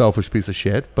selfish piece of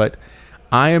shit, but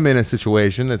I am in a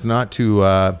situation that's not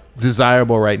too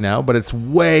desirable right now, but it's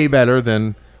way better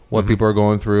than what people are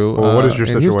going through. Well, what is your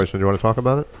situation? Do you want to talk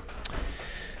about it?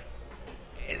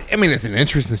 I mean, it's an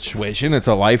interesting situation. It's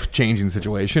a life-changing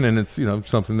situation, and it's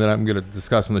something that I'm going to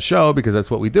discuss on the show because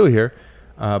that's what we do here.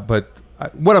 But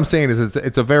what I'm saying is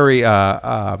it's a very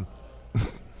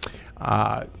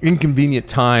inconvenient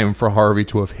time for Harvey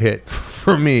to have hit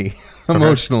for me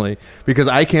emotionally because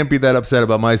I can't be that upset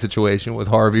about my situation with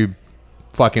Harvey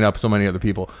fucking up so many other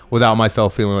people without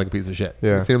myself feeling like a piece of shit.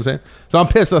 Yeah. You see what I'm saying? So I'm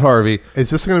pissed at Harvey. Is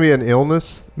this going to be an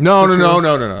illness? No.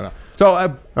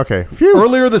 So okay.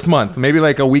 Earlier this month, maybe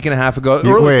like a week and a half ago.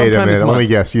 Wait a minute. Let me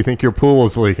guess. You think your pool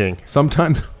is leaking?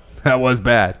 Sometime that was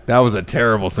bad. That was a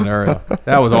terrible scenario.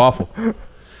 That was awful.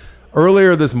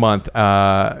 Earlier this month,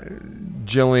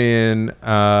 Jillian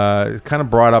kind of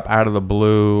brought up out of the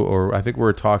blue, or I think we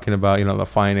were talking about the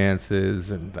finances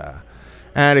and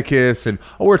Atticus, and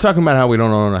we're talking about how we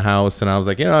don't own a house, and I was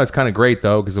like, it's kind of great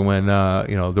though because when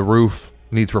the roof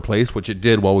needs replaced, which it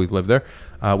did while we lived there,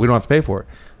 we don't have to pay for it.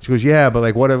 She goes, yeah, but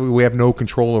like whatever, we have no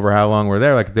control over how long we're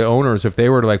there. Like the owners, if they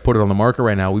were to like put it on the market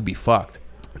right now, we'd be fucked.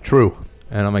 True.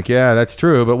 And I'm like, yeah, that's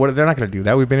true, but they're not going to do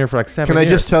that. We've been here for like 7 years. Can I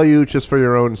just tell you, just for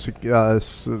your own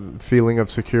feeling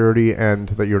of security and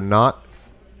that you're not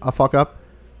a fuck up,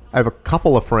 I have a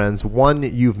couple of friends, one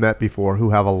you've met before,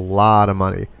 who have a lot of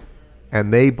money,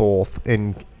 and they both,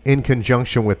 in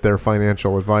conjunction with their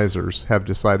financial advisors, have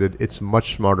decided it's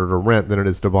much smarter to rent than it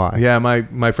is to buy. Yeah,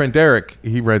 my friend Derek,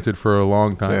 he rented for a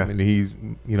long time, and he's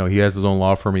he has his own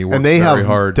law firm. He works and they very have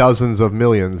hard. Dozens of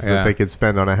millions that they could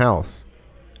spend on a house.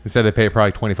 Instead, they pay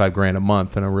probably $25,000 a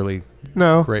month in a really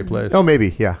great place. Oh,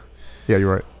 maybe. Yeah,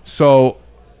 you're right. So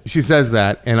she says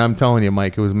that, and I'm telling you,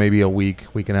 Mike, it was maybe a week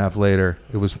and a half later.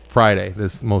 It was Friday,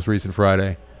 this most recent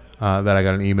Friday, that I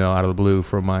got an email out of the blue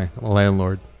from my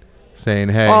landlord saying,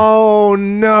 "Hey, oh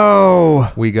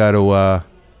no, we got to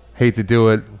hate to do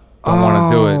it, don't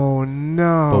want to do it. Oh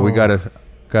no, but we got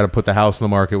to put the house on the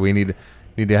market. We need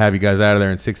to have you guys out of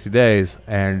there in 60 days."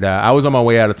 And I was on my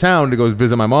way out of town to go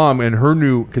visit my mom, and her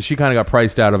because she kind of got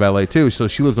priced out of LA too, so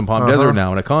she lives in Palm Desert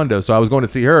now in a condo. So I was going to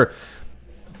see her.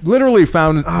 Literally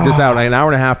found this out an hour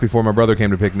and a half before my brother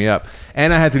came to pick me up,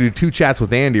 and I had to do 2 chats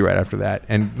with Andy right after that.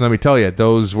 And let me tell you,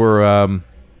 those were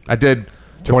I did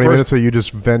 20 minutes of you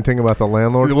just venting about the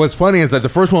landlord. What's funny is that the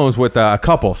first one was with a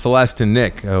couple, Celeste and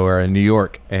Nick, who are in New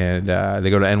York, and they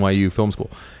go to NYU Film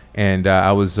School. And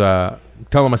I was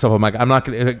telling myself, I'm like, I'm not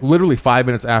going to, literally 5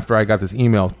 minutes after I got this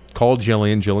email, called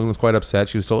Jillian. Jillian was quite upset.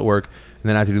 She was still at work. And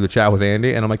then I had to do the chat with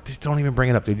Andy. And I'm like, just don't even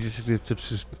bring it up, dude.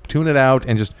 Just tune it out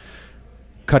and just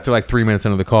cut to like 3 minutes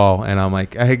into the call. And I'm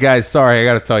like, hey, guys, sorry, I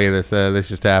got to tell you this. This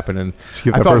just happened. And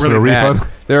I felt really bad.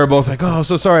 They were both like, oh,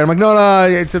 so sorry. I'm like, no,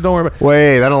 don't worry about it.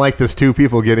 Wait, I don't like this 2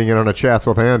 people getting in on a chats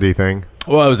with Andy thing.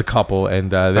 Well, it was a couple,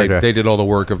 and they did all the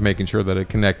work of making sure that it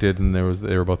connected, and they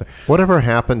were both there. Whatever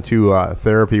happened to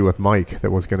therapy with Mike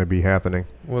that was going to be happening?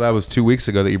 Well, that was 2 weeks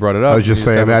ago that you brought it up. I was just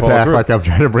saying that to act like I'm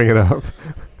trying to bring it up.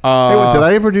 Hey, did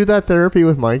I ever do that therapy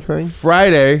with Mike thing?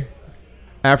 Friday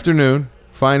afternoon,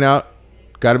 find out,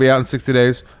 got to be out in 60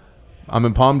 days. I'm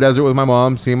in Palm Desert with my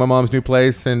mom, seeing my mom's new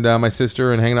place, and my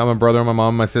sister, and hanging out with my brother and my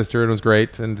mom and my sister, and it was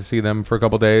great, and to see them for a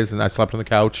couple of days. And I slept on the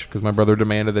couch because my brother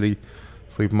demanded that he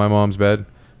sleep in my mom's bed.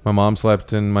 My mom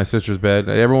slept in my sister's bed.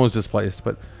 Everyone was displaced,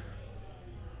 but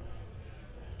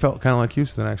felt kind of like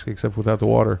Houston, actually, except without the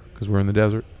water because we're in the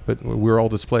desert. But we were all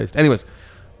displaced. Anyways,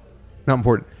 not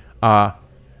important.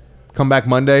 Come back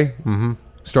Monday.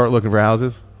 Start looking for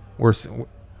houses.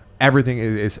 Everything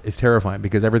is terrifying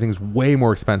because everything's way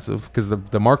more expensive because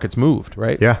the market's moved,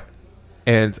 right? Yeah.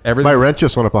 And everything. My rent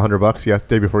just went up $100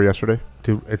 day before yesterday.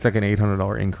 Dude, it's like an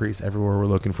 $800 increase everywhere we're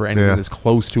looking for anything that's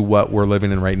close to what we're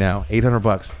living in right now.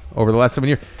 $800 over the last 7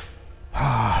 years.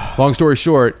 Long story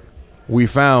short, we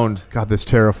found. God, this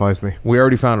terrifies me. We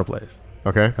already found a place.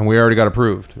 Okay. And we already got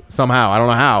approved somehow. I don't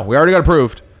know how. We already got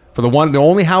approved for the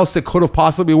only house that could have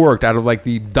possibly worked out of like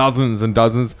the dozens and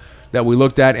dozens that we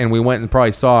looked at, and we went and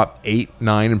probably saw 8,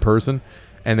 9 in person,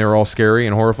 and they were all scary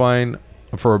and horrifying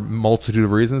for a multitude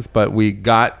of reasons. But we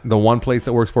got the one place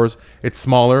that works for us. It's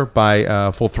smaller by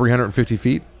a full 350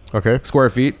 feet. Okay.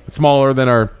 Square feet. It's smaller than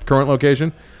our current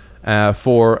location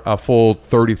for a full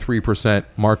 33%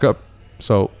 markup.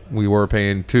 So we were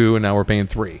paying 2 and now we're paying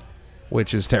 3,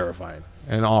 which is terrifying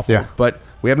and awful. Yeah. But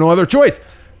we have no other choice.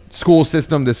 School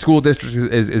system, the school district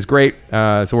is great.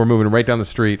 So we're moving right down the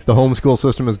street. The homeschool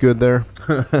system is good there.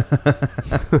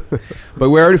 But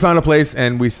we already found a place,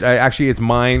 and actually it's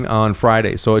mine on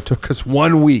Friday. So it took us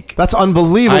 1 week. That's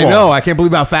unbelievable. I know. I can't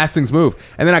believe how fast things move.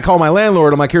 And then I call my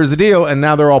landlord. I'm like, here's the deal. And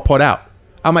now they're all put out.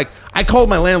 I'm like, I called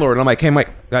my landlord, and I'm like, hey, Mike,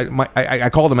 I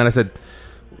called him, and I said,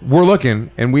 we're looking,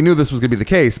 and we knew this was going to be the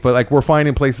case, but like we're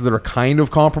finding places that are kind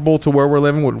of comparable to where we're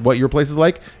living, what your place is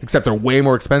like, except they're way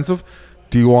more expensive.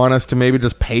 Do you want us to maybe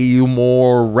just pay you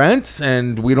more rent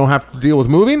and we don't have to deal with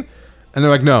moving? And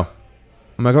they're like, no.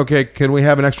 I'm like, okay, can we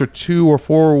have an extra 2 or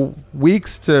 4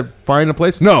 weeks to find a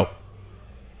place? No.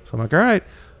 So I'm like, all right.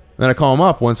 And then I call them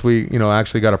up once we,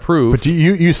 actually got approved. But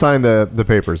you signed the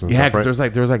papers and stuff, right?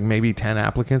 because there's like maybe 10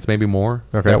 applicants, maybe more,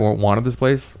 that wanted this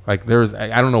place. Like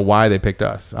I don't know why they picked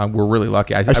us. We're really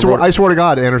lucky. I swear to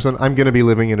God, Anderson, I'm going to be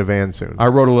living in a van soon. I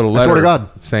wrote a little letter. I swear to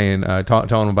God. Saying, telling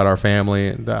them about our family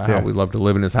and how we love to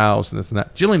live in this house and this and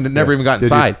that. Jillian never even got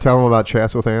inside. Did you tell them about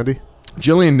Chats with Andy?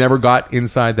 Jillian never got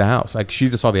inside the house. Like she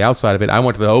just saw the outside of it. I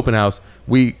went to the open house.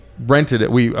 We rented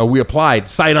it. We applied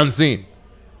sight unseen.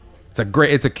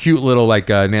 It's a cute little like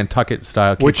Nantucket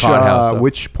style Cape Cod house.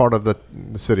 Which part of the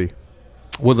city?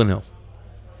 Woodland Hills.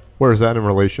 Where is that in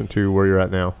relation to where you're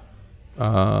at now?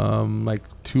 Like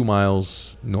 2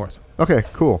 miles north. Okay,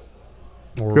 cool.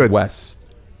 Or good. West,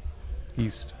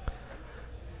 east,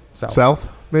 south,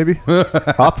 maybe.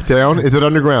 Up, down. Is it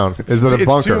underground? Is it a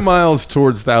bunker? It's 2 miles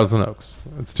towards Thousand Oaks.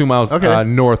 It's 2 miles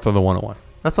north of the 101.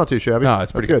 That's not too shabby. No,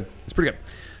 it's pretty good. It's pretty good.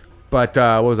 But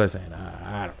what was I saying?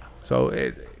 I don't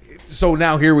know. So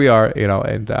now here we are,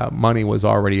 and money was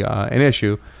already an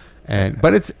issue,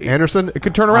 but it's Anderson. It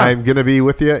could turn around. I'm going to be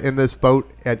with you in this boat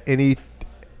at any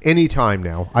time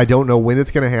now. I don't know when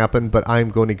it's going to happen, but I'm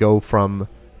going to go from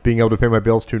being able to pay my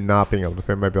bills to not being able to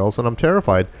pay my bills, and I'm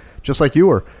terrified, just like you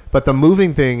were. But the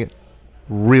moving thing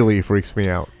really freaks me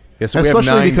out,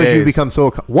 especially because you become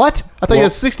so. What? I thought you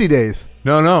had 60 days.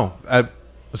 No.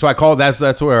 So I called.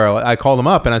 That's where I called him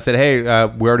up, and I said, "Hey,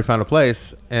 we already found a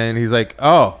place," and he's like,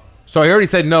 "Oh." So I already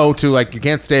said no to like you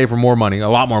can't stay for more money, a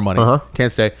lot more money. Can't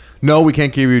stay. No, we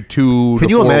can't give you 2. Can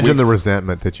you imagine weeks. The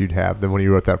resentment that you'd have then when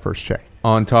you wrote that first check?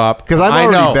 On top, because I'm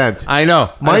already bent. I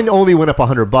know. Mine only went up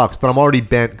 $100, but I'm already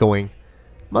bent. Going,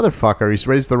 motherfucker! He's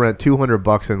raised the rent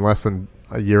 $200 in less than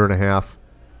a year and a half.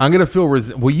 I'm gonna feel.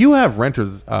 Well, you have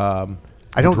renters. I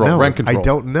don't know. Rent control. I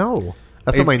don't know.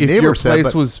 That's what my neighbor said. If your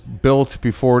place was built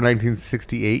before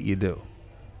 1968, you do.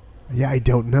 Yeah, I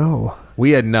don't know.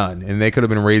 We had none, and they could have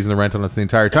been raising the rent on us the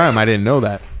entire time. I didn't know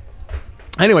that.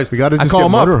 Anyways, we got to just call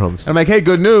get them motorhomes. I'm like, hey,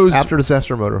 good news. After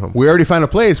disaster motorhome. We already found a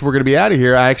place. We're going to be out of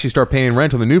here. I actually start paying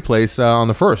rent on the new place on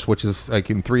the 1st, which is like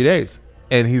in 3 days.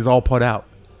 And he's all put out.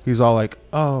 He's all like,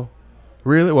 oh,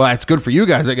 really? Well, that's good for you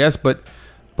guys, I guess. But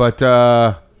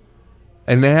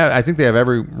and I think they have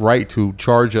every right to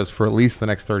charge us for at least the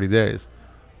next 30 days.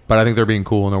 But I think they're being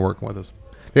cool and they're working with us.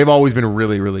 They've always been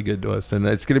really, really good to us, and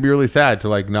it's going to be really sad to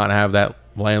like not have that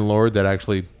landlord that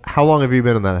actually. How long have you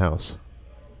been in that house?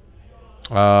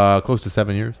 Close to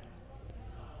 7 years.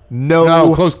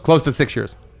 No, close to 6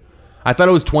 years. I thought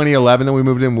it was 2011 that we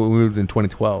moved in. We moved in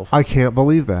 2012. I can't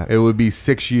believe that. It would be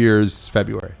 6 years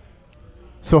February.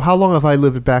 So how long have I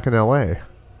lived back in L.A.?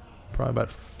 Probably about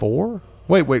 4.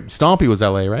 Wait. Stompy was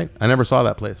L.A., right? I never saw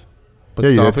that place. But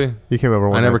yeah, Stompy, you came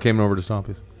over. I never came over to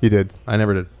Stompy's. You did. I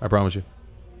never did. I promise you.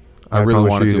 I really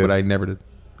wanted to, but I never did.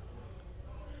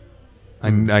 I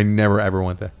never ever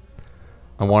went there.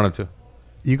 I wanted to.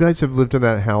 You guys have lived in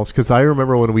that house because I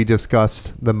remember when we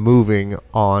discussed the moving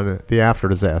on the after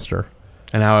disaster.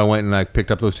 And how I went and I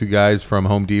picked up those 2 guys from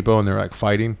Home Depot and they're like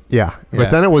fighting. Yeah.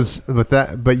 But then it was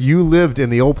but you lived in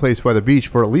the old place by the beach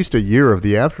for at least a year of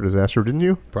the after disaster, didn't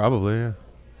you? Probably,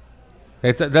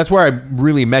 yeah. That's where I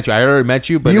really met you. I already met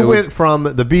you, but you went from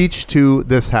the beach to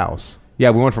this house. Yeah,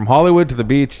 we went from Hollywood to the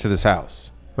beach to this house.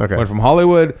 Okay. Went from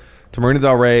Hollywood to Marina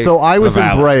Del Rey. So I was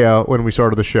in Brea when we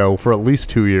started the show for at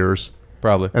least 2 years.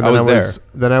 Probably. And then I was there.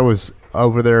 Then I was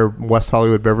over there, West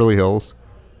Hollywood, Beverly Hills,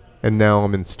 and now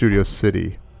I'm in Studio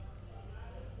City.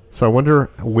 So I wonder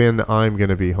when I'm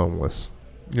going to be homeless.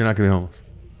 You're not going to be homeless.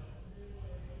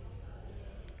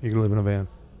 You can live in a van.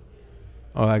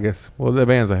 Oh, I guess. Well, the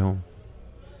van's a home.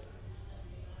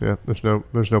 Yeah,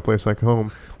 there's no place like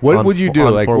home. What would you do?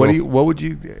 Like, what would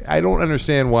you? I don't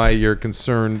understand why you're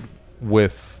concerned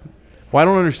with. Well, I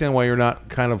don't understand why you're not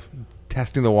kind of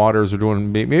testing the waters or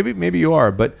doing. Maybe you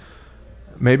are, but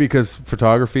maybe because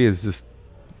photography is just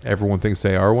everyone thinks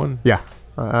they are one. Yeah,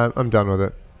 I'm done with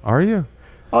it. Are you?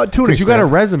 To an extent. You got a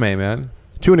resume, man.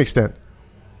 To an extent.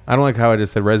 I don't like how I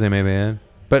just said resume, man.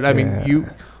 But I mean,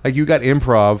 you got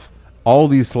improv. all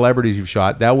these celebrities you've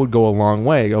shot, that would go a long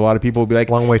way. A lot of people would be like,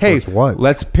 long way hey, towards what?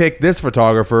 Let's pick this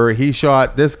photographer. He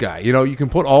shot this guy. You know, you can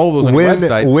put all of those on your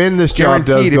website. When this job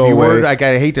does Guaranteed, go if you were, away, like,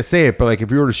 I hate to say it, but like if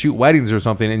you were to shoot weddings or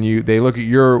something and they look at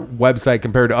your website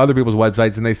compared to other people's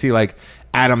websites and they see like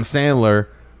Adam Sandler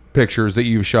pictures that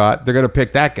you've shot, they're going to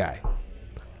pick that guy.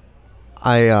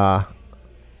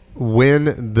 When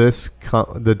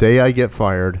the day I get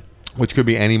fired, which could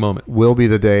be any moment, will be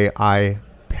the day I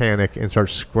panic and start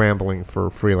scrambling for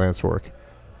freelance work.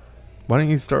 Why don't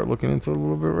you start looking into it a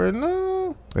little bit right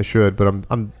now? I should, but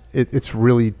it's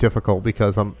really difficult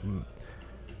because I'm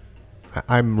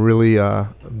really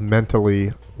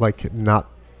mentally like not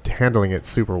handling it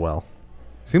super well.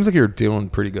 Seems like you're dealing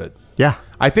pretty good. Yeah,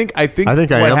 I think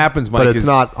what happens, Mike, but it's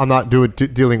not. I'm not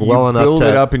dealing well enough. Build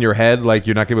it up in your head like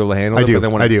you're not gonna be able to handle it. But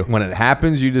then when it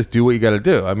happens, you just do what you got to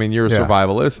do. I mean, you're a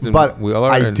survivalist, and but we all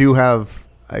are. I do have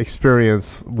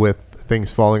experience with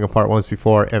things falling apart once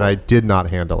before, and I did not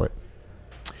handle it.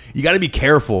 You got to be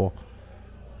careful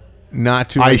not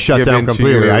to. I shut down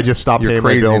completely. I just stopped paying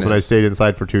my bills, and I stayed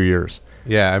inside for 2 years.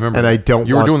 Yeah, I remember. And I don't.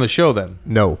 You were doing the show then?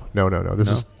 No. This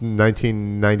is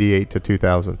 1998 to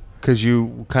 2000. Because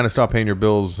you kind of stopped paying your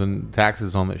bills and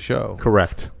taxes on the show.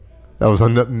 Correct. That was a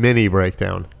mini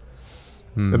breakdown.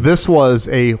 This was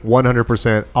a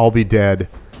 100%. I'll be dead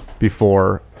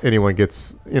before anyone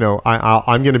gets.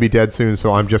 I'm going to be dead soon,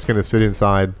 so I'm just going to sit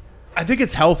inside. I think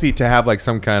it's healthy to have like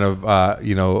some kind of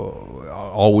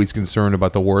always concerned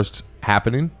about the worst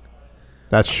happening.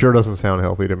 That sure doesn't sound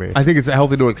healthy to me. I think it's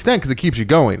healthy to an extent because it keeps you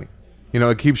going.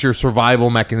 It keeps your survival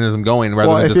mechanism going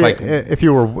rather than just if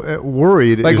you were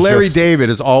worried. Like Larry David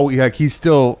is all like he's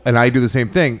still, and I do the same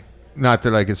thing. Not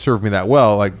that like it served me that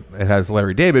well, like it has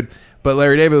Larry David, but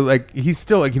Larry David, like he's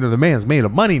still like the man's made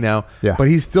of money now. Yeah. But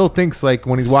he still thinks like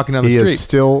when he's walking down the street, he is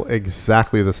still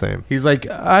exactly the same. He's like,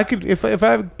 I could if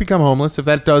I become homeless, if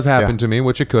that does happen to me,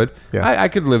 which it could, I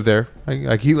could live there.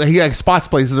 He spots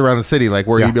places around the city like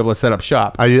where he'd be able to set up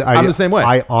shop. I'm the same way.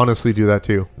 I honestly do that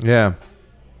too. Yeah.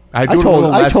 I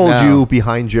told you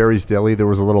behind Jerry's Deli there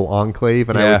was a little enclave,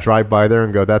 and I would drive by there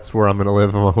and go, "That's where I'm going to live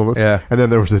if I'm homeless." Yeah. And then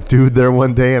there was a dude there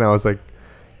one day, and I was like,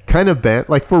 kind of bent,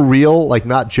 like for real, like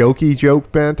not jokey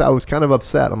joke bent. I was kind of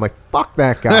upset. I'm like, "Fuck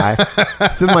that guy!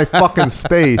 It's in my fucking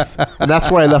space." And that's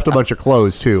where I left a bunch of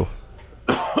clothes too.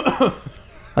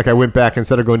 Like I went back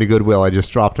instead of going to Goodwill, I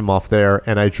just dropped him off there,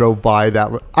 and I drove by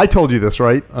that. I told you this,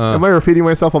 right? Am I repeating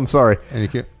myself? I'm sorry. And you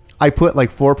can't. I put like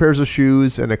 4 pairs of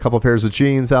shoes and a couple pairs of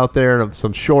jeans out there and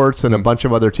some shorts and a bunch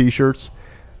of other T-shirts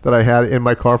that I had in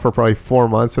my car for probably 4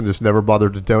 months and just never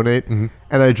bothered to donate. And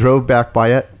I drove back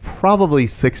by it probably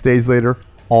 6 days later,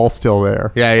 all still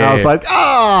there. I was like,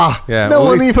 no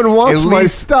one even wants my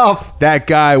stuff. That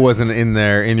guy wasn't in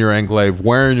there in your enclave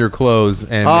wearing your clothes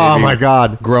and my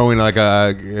God, growing like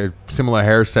a similar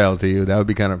hairstyle to you. That would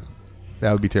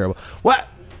be terrible.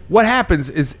 What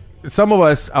happens is, some of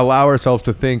us allow ourselves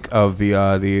to think of the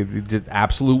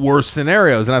absolute worst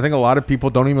scenarios, and I think a lot of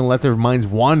people don't even let their minds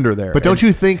wander there. But don't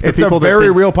you think it's a very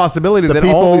real possibility that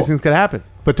all these things could happen?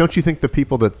 But don't you think the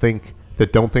people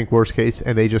that don't think worst case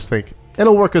and they just think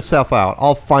it'll work itself out,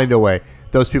 I'll find a way,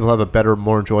 those people have a better,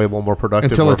 more enjoyable, more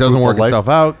productive, until more it doesn't work itself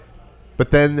out. But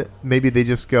then maybe they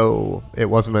just go, it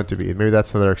wasn't meant to be. Maybe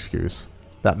that's their excuse.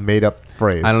 That made up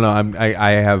phrase. I don't know.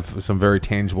 I have some very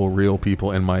tangible, real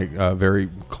people in my very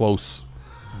close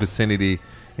vicinity,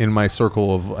 in my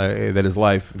circle of that is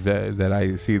life, that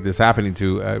I see this happening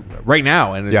to right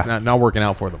now, and it's not working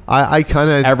out for them. I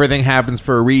kind of everything happens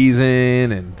for a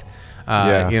reason, and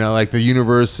like the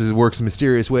universe works in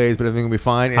mysterious ways, but everything will be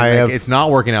fine. And it's not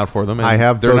working out for them. And I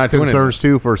have those concerns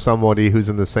too for somebody who's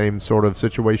in the same sort of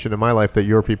situation in my life that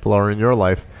your people are in your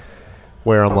life.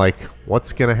 Where I'm like,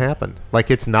 what's going to happen? Like,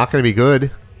 it's not going to be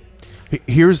good.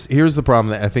 Here's the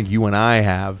problem that I think you and I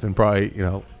have, and probably,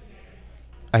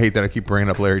 I hate that I keep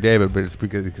bringing up Larry David, but it's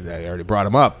because I already brought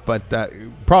him up. But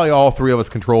probably all three of us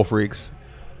control freaks,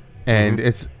 and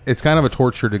it's kind of a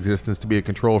tortured existence to be a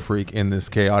control freak in this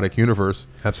chaotic universe.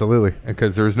 Absolutely,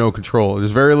 because there's no control.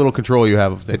 There's very little control you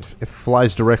have of things. It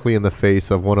flies directly in the face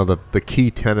of one of the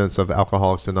key tenets of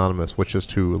Alcoholics Anonymous, which is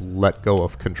to let go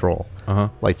of control.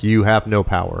 Like you have no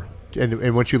power,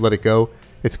 and once you let it go,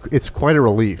 it's quite a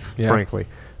relief, frankly.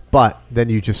 But then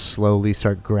you just slowly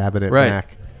start grabbing it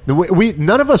back. We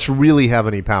none of us really have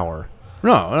any power.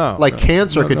 No. Like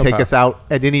cancer could take us out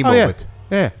at any moment.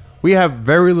 Yeah. We have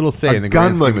very little say in the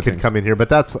grand scheme of things. A gunman could come in here, but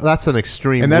that's an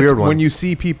extreme, and that's weird one. When you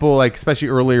see people, like especially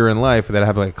earlier in life, that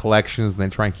have like collections and they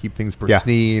try and keep things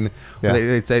pristine. Yeah.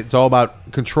 It's all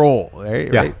about control,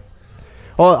 right? Yeah. Right?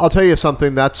 Well, I'll tell you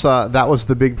something. That was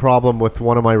the big problem with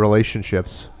one of my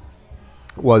relationships.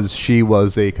 was she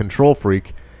was a control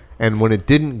freak, and when it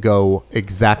didn't go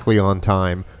exactly on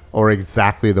time or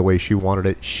exactly the way she wanted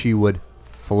it, she would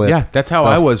flip. Yeah, that's how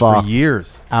I was for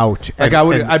years. Out. Like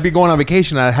I'd be going on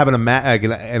vacation, and I'd have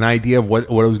an idea of what it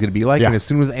was going to be like, and as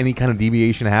soon as any kind of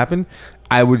deviation happened,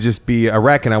 I would just be a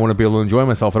wreck, and I wouldn't be able to enjoy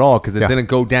myself at all because it didn't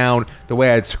go down the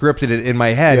way I had scripted it in my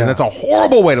head, and that's a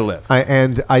horrible way to live.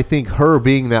 I think her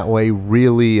being that way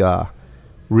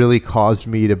really caused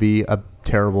me to be a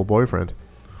terrible boyfriend.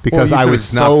 Because I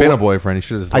was not been a boyfriend. You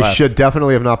should have just left. I should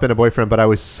definitely have not been a boyfriend, but I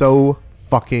was so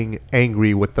fucking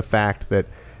angry with the fact that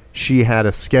she had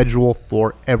a schedule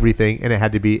for everything, and it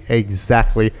had to be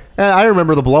exactly. And I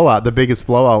remember the blowout, the biggest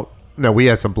blowout. No, we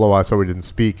had some blowouts, so we didn't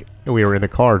speak. And we were in the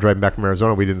car driving back from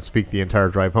Arizona. We didn't speak the entire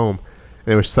drive home, and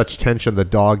there was such tension. The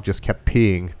dog just kept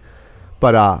peeing,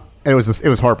 but and it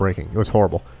was heartbreaking. It was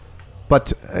horrible.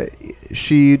 But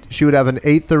she would have an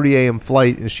 8:30 a.m.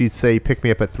 flight, and she'd say, "Pick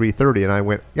me up at 3:30." And I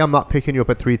went, "Yeah, I'm not picking you up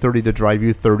at 3:30 to drive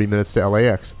you 30 minutes to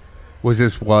LAX." Was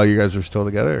this while you guys were still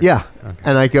together? Yeah. Okay.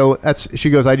 And I go, she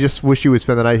goes, "I just wish you would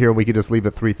spend the night here, and we could just leave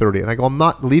at 3:30." And I go, "I'm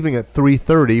not leaving at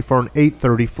 3:30 for an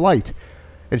 8:30 flight."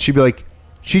 And she'd be like,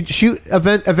 she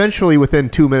eventually within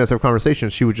 2 minutes of conversation,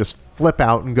 she would just flip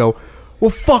out and go, "Well,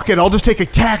 fuck it, I'll just take a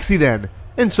taxi then."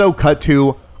 And so cut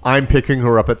to, I'm picking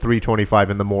her up at 3:25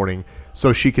 in the morning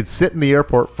so she could sit in the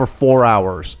airport for 4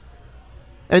 hours.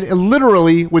 And it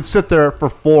literally would sit there for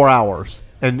 4 hours.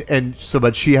 And so,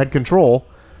 but she had control.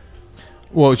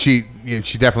 Well, she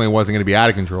definitely wasn't going to be out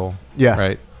of control. Yeah.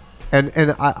 Right.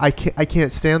 And I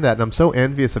can't stand that. And I'm so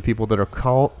envious of people that are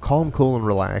calm, cool, and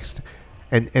relaxed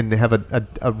and have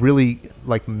a really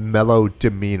like mellow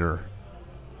demeanor.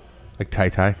 Like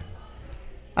Tai.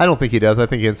 I don't think he does. I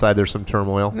think inside there's some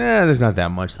turmoil. Nah, there's not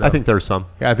that much, though. I think there's some.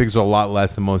 Yeah, I think it's a lot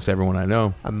less than most everyone I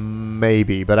know.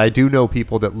 Maybe, but I do know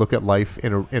people that look at life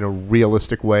in a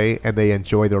realistic way, and they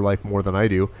enjoy their life more than I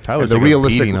do. Tyler's the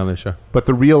realistic on this show. But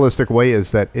the realistic way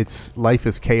is that life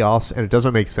is chaos, and it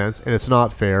doesn't make sense, and it's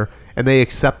not fair, and they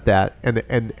accept that,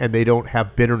 and they don't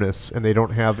have bitterness, and they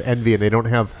don't have envy, and they don't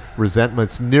have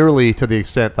resentments nearly to the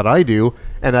extent that I do.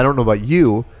 And I don't know about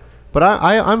you, but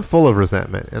I'm full of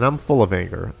resentment, and I'm full of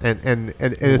anger, and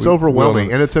it's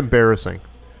overwhelming, and it's embarrassing.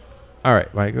 All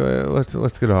right, Mike,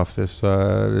 let's get off this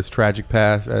this tragic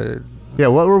past. Yeah,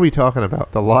 what were we talking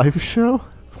about? The live show?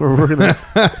 Where we're gonna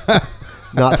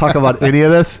not talk about any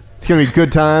of this? It's gonna be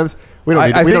good times. We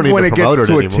don't need, we don't need when to it promote gets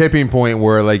it to anymore. a tipping point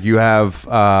where like you have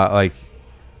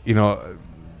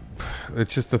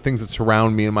it's just the things that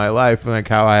surround me in my life, and like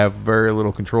how I have very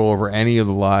little control over any of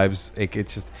the lives.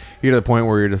 It's just you're to the point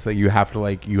where you're just like you have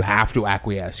to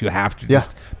acquiesce, you have to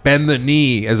just bend the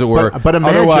knee, as it were. But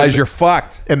imagine, otherwise you're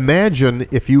fucked. Imagine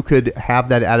if you could have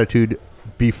that attitude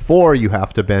before you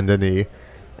have to bend a knee,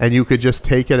 and you could just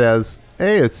take it as,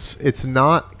 hey, it's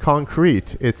not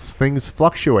concrete. It's things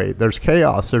fluctuate. There's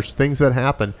chaos. There's things that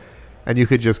happen. And you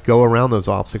could just go around those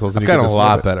obstacles. I've gotten a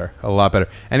lot better.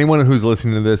 Anyone who's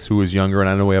listening to this who is younger, and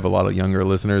I know we have a lot of younger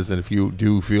listeners, and if you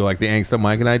do feel like the angst that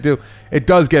Mike and I do, it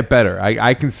does get better.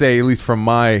 I can say, at least from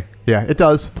my it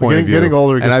does. Point of view. Getting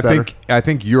older gets and better. I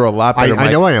think you're a lot better, Mike.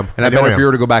 I know I am. And I bet if you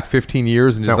were to go back 15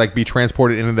 years and just like be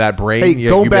transported into that brain, hey,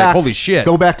 you'd be like, holy shit.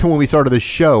 Go back to when we started the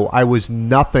show. I was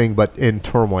nothing but in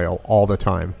turmoil all the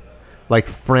time. Like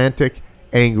frantic,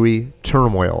 angry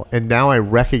turmoil, and now I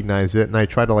recognize it, and I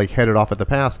try to like head it off at the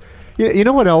past. You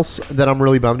know what else that I'm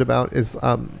really bummed about is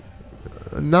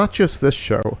not just this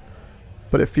show,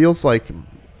 but it feels like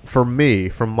for me,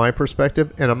 from my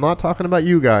perspective, and I'm not talking about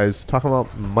you guys, talking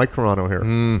about Mike Carano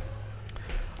here.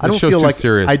 I don't feel like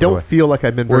serious, I don't feel like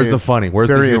I've been Where's very, the funny? Where's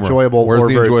very the humor? enjoyable. Where's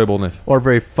the very, enjoyableness? Or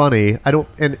very funny. I don't.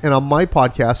 And on my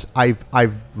podcast,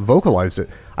 I've vocalized it.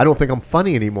 I don't think I'm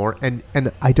funny anymore, and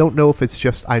I don't know if it's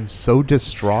just I'm so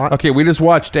distraught. Okay, we just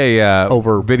watched a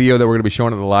over video that we're going to be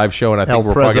showing at the live show, and I think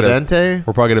we're probably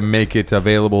going to make it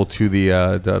available to the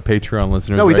Patreon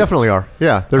listeners. No, we definitely are.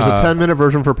 Yeah, there's a 10-minute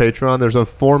version for Patreon. There's a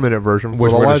 4-minute version for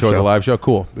the live show. The live show.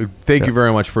 Cool. Thank you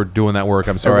very much for doing that work.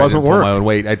 I'm sorry it wasn't I didn't work. pull my own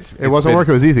weight. It wasn't work.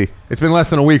 It was easy. It's been less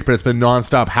than a week, but it's been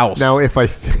nonstop house. Now, if I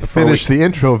finish the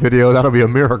intro video, that'll be a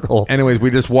miracle. Anyways,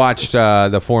 we just watched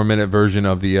the 4-minute version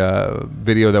of the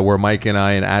video that where Mike and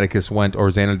I and Atticus went, or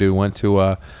Xanadu went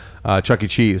to Chuck E.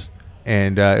 Cheese,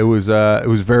 and it was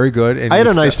very good. And I had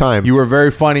a nice time. You were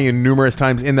very funny in numerous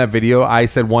times in that video. I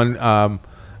said one out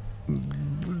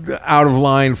of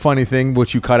line funny thing,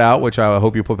 which you cut out, which I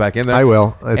hope you put back in there. I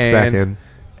will. It's back in.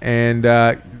 And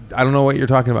I don't know what you're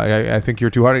talking about. I think you're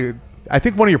too hard. I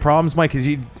think one of your problems, Mike, is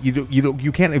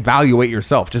you can't evaluate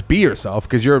yourself. Just be yourself,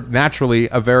 because you're naturally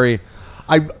a very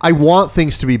I want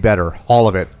things to be better, all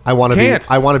of it. I want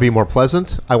to be more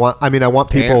pleasant. I want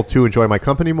people to enjoy my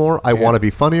company more. I want to be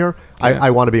funnier.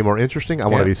 I want to be more interesting. I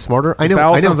want to be smarter. I know.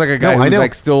 Sounds like a guy who's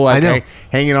like still like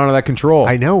hanging on to that control.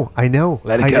 I know.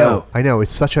 Let it go. I know.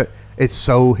 It's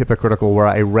so hypocritical where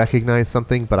I recognize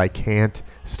something but I can't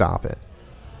stop it.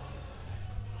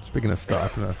 Speaking of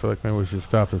stopping, I feel like maybe we should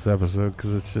stop this episode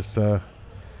because it's just.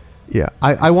 Yeah,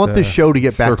 I want this show to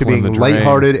get back to being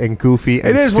lighthearted and goofy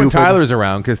and it is stupid. when Tyler's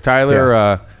around, because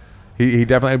Tyler, he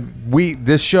definitely...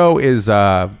 This show is,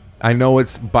 I know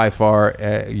it's by far,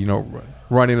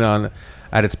 running on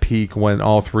at its peak when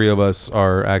all three of us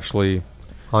are actually...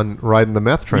 On riding the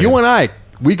meth train. You and I,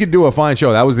 we could do a fine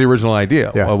show. That was the original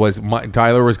idea. Yeah.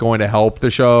 Tyler was going to help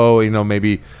the show,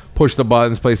 maybe push the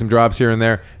buttons, play some drops here and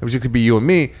there. It was just could be you and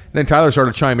me. And then Tyler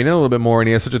started chiming in a little bit more, and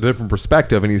he has such a different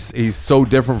perspective, and he's so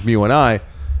different from you and I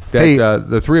that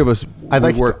the three of us I'd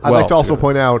like to also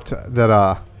point out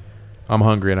that I'm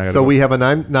hungry and I gotta so go. we have a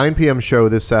 9 p.m. show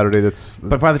this Saturday.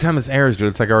 But by the time this airs, dude,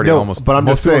 it's like already almost. But I'm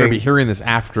just saying, going to be hearing this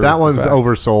after that one's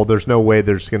oversold. There's no way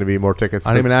there's going to be more tickets. I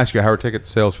didn't even ask you how are ticket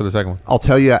sales for the second one. I'll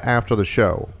tell you after the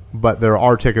show, but there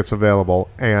are tickets available,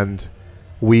 and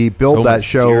we built that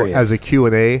show as a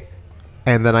Q&A.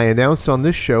 And then I announced on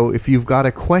this show, if you've got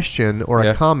a question or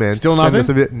a comment, still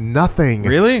nothing. Nothing.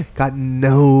 Really? Got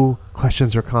no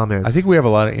questions or comments. I think we have a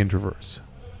lot of introverts.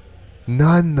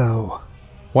 None though.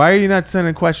 Why are you not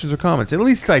sending questions or comments? At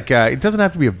least it doesn't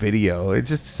have to be a video.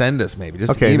 Just send us maybe.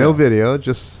 Just email. No video.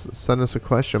 Just send us a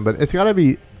question. But it's got to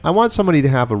be. I want somebody to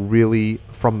have a really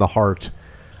from the heart.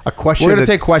 A question. We're going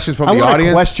to take questions from the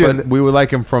audience, but we would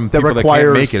like them from people that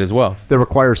can't make it as well. That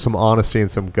requires some honesty and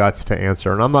some guts to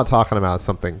answer. And I'm not talking about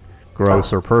something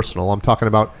gross or personal. I'm talking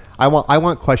about I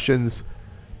want questions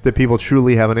that people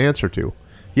truly have an answer to.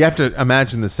 You have to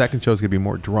imagine the second show is going to be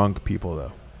more drunk people,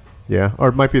 though. Yeah, or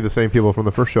it might be the same people from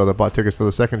the first show that bought tickets for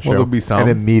the second show there'll be some. and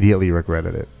immediately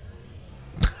regretted it.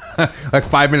 Like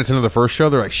 5 minutes into the first show,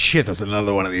 they're like, shit, there's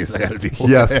another one of these I got to deal with.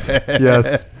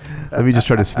 Yes. Let me just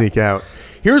try to sneak out.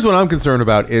 Here's what I'm concerned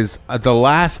about is the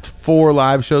last 4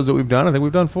 live shows that we've done. I think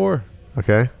we've done 4.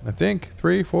 Okay. I think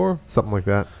 3, 4. Something like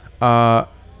that.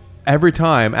 Every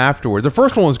time afterward. The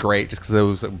first one was great just because it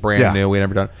was brand new. We had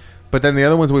never done. But then the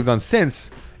other ones we've done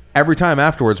since, every time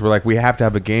afterwards, we're like, we have to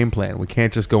have a game plan. We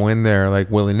can't just go in there like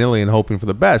willy-nilly and hoping for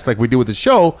the best like we do with the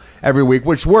show every week,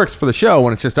 which works for the show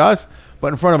when it's just us. But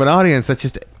in front of an audience, that's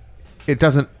just, it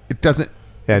doesn't.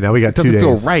 Yeah, now we got 2 days. It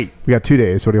doesn't feel right. We got 2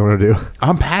 days. What do you want to do?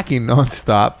 I'm packing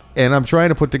nonstop, and I'm trying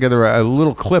to put together a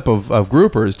little clip of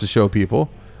groupers to show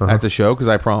people at the show because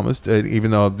I promised,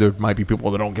 even though there might be people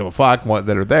that don't give a fuck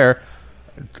that are there.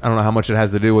 I don't know how much it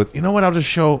has to do with, you know what, I'll just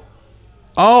show.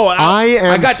 Oh,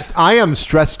 I am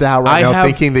stressed out right now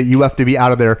thinking that you have to be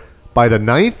out of there by the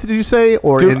 9th, did you say?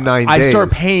 Or in 9 days? I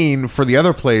start paying for the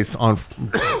other place on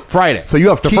Friday. So you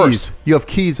have keys. First. You have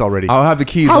keys already. I'll have the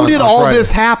keys. How did all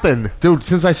this happen? Dude,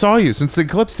 since I saw you, since the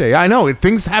Eclipse Day. I know.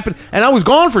 Things happen. And I was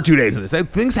gone for 2 days of this.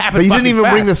 Things happen. But you didn't even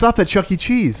bring this up at Chuck E.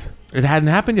 Cheese. It hadn't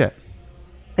happened yet.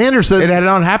 Anderson. It had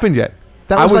not happened yet.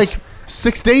 That was like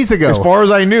 6 days ago. As far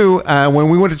as I knew, when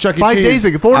we went to Chuck E. Cheese, 5 days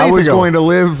ago, 4 days ago. I was going to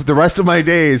live the rest of my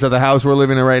days at the house we're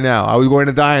living in right now. I was going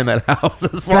to die in that house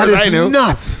as far as I knew. That is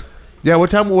nuts. Yeah,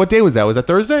 what day was that? Was that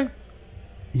Thursday?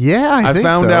 Yeah, I think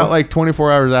found so. out like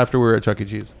 24 hours after we were at Chuck E.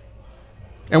 Cheese.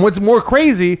 And what's more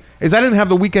crazy is I didn't have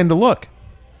the weekend to look.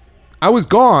 I was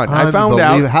gone. I found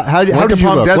out. How did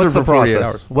you look? What's the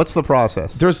process? What's the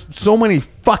process? There's so many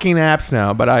fucking apps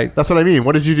now, but That's what I mean.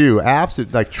 What did you do?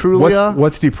 Apps? Like Trulia?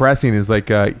 What's depressing is like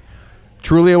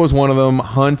Trulia was one of them.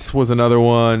 Hunt was another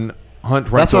one.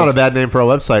 Hunt Rentals. That's not a bad name for a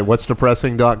website.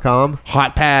 What'sdepressing.com.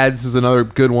 Hot Pads is another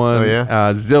good one. Oh, yeah?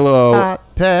 Zillow.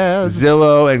 Hot Pads.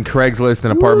 Zillow and Craigslist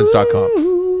and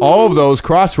Apartments.com. All of those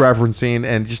cross-referencing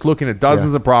and just looking at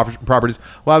dozens of properties.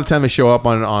 A lot of the time they show up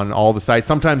on all the sites.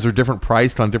 Sometimes they're different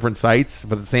priced on different sites,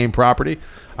 but the same property.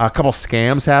 A couple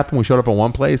scams happened. We showed up at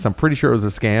one place. I'm pretty sure it was a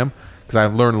scam because I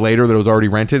learned later that it was already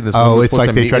rented. And it's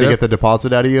like they try to get the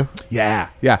deposit out of you? Yeah.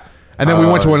 And then we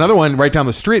went to another one right down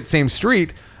the street, same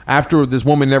street, after this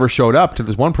woman never showed up to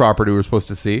this one property we were supposed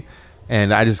to see.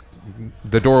 And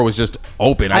the door was just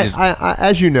open.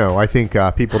 As you know, I think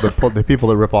people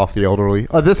that rip off the elderly.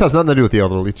 This has nothing to do with the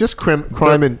elderly. Just crime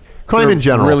in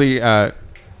general. Really,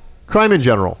 crime in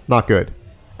general, not good,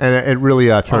 and it really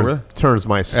turns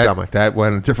my stomach. That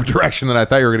went in a different direction than I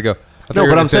thought you were going to go. No,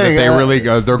 but I'm saying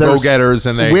they're go-getters,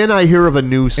 and they. When I hear of a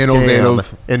new scam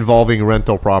involving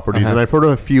rental properties, and I've heard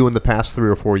of a few in the past 3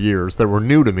 or 4 years that were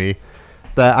new to me,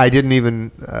 that I didn't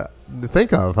even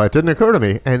think of. It didn't occur to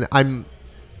me, and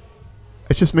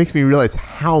it just makes me realize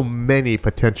how many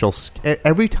potential.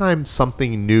 Every time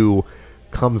something new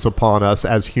comes upon us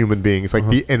as human beings, like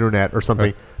the internet or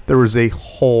something, there is a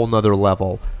whole nother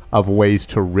level of ways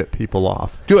to rip people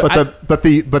off. But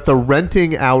the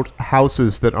renting out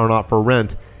houses that are not for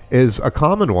rent is a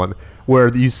common one,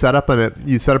 where you set up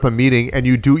a meeting and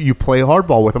you play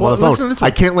hardball with them on the phone.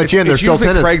 I can't let you in. There's still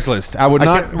tenants. Craigslist. I would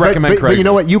not recommend Craigslist. But you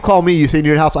know what? You call me. You say you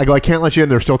need a house. I go. I can't let you in.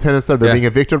 There's still tenants there. They're being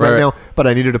evicted right now. But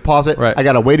I need a deposit. Right. I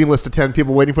got a waiting list of 10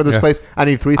 people waiting for this place. I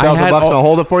need $3,000 and I'll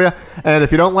hold it for you. And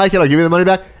if you don't like it, I'll give you the money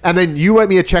back. And then you write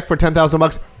me a check for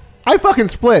 $10,000. I fucking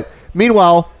split.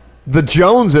 Meanwhile, the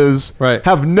Joneses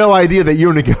have no idea that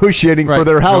you're negotiating for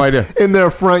their house in their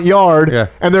front yard,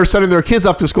 and they're sending their kids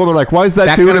off to school. And they're like, "Why is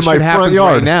that dude in my front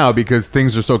yard?" Right now, because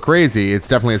things are so crazy, it's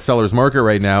definitely a seller's market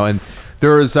right now. And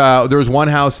there was one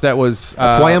house that was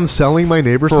that's why I'm selling my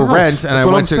neighbor's for house. Rent. And that's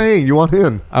what I'm saying. You want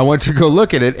in? I went to go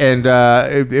look at it, and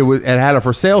it had a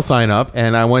for sale sign up.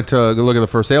 And I went to go look at the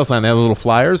for sale sign. They had little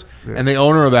flyers, and the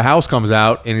owner of the house comes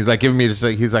out, and he's like giving me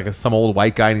he's like some old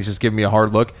white guy, and he's just giving me a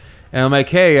hard look. And I'm like,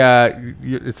 hey,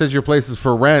 it says your place is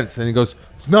for rent. And he goes,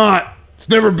 it's not. It's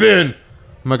never been.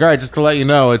 I'm like, all right, just to let you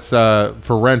know, it's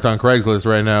for rent on Craigslist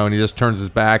right now. And he just turns his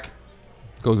back,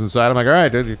 goes inside. I'm like, all right,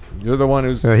 dude, you're the one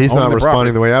who's he's not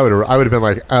responding the way I would. I would have been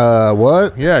like,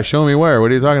 what? Yeah, show me where.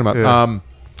 What are you talking about? Yeah.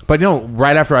 But no,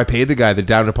 right after I paid the guy the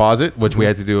down deposit, which we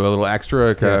had to do a little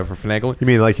extra for finagling. You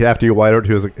mean like after you wired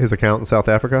to his account in South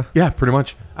Africa? Yeah, pretty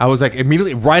much. I was like,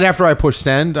 immediately, right after I pushed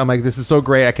send, I'm like, this is so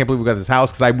great. I can't believe we got this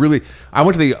house. Because I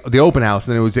went to the open house,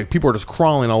 and it was like, people were just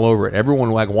crawling all over it. Everyone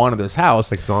like wanted this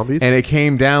house. Like zombies? And it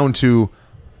came down to,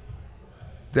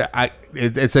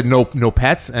 it said no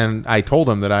pets, and I told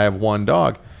them that I have one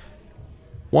dog.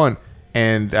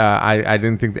 And I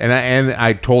didn't think, and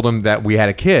I told him that we had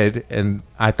a kid, and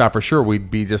I thought for sure we'd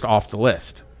be just off the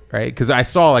list, right? Because I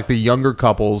saw like the younger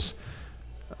couples,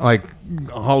 like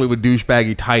Hollywood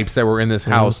douchebaggy types that were in this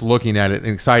house, looking at it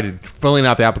and excited, filling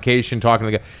out the application, talking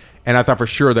to the guy, and I thought for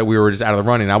sure that we were just out of the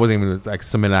running. I wasn't even like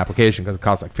submit an application because it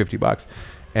cost like $50.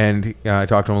 And I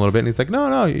talked to him a little bit, and he's like,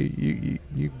 "No, you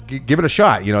give it a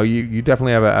shot. You know, you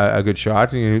definitely have a good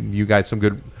shot. You got some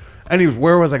good." Anyways,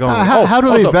 where was I going? How do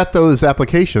they vet those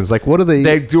applications? Like, what do they?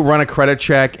 They do run a credit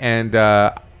check, and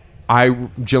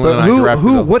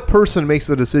Jillian what person makes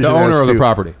the decision? The owner of the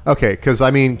property. Okay, because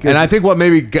I mean, and I think what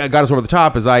maybe got us over the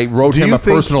top is I wrote him a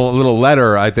personal little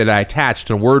letter that I attached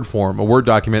in a Word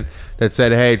document that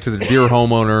said, "Hey, to the dear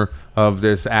homeowner of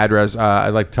this address, I'd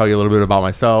like to tell you a little bit about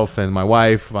myself and my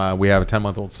wife. We have a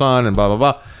 10-month-old son, and blah blah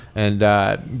blah." And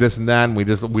this and that, and we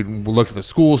looked at the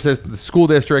school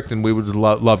district, and we would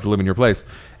love to live in your place.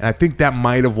 And I think that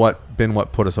might have been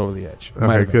what put us over the edge.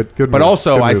 Okay, good. But move.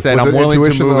 Also, I said I'm willing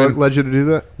to move in. Led you to do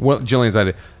that? Well, Jillian's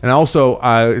idea, and I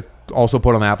also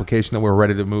put on the application that we're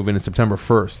ready to move in September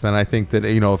 1st. And I think that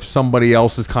if somebody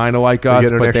else is kind of like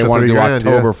us, but they want to do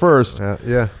October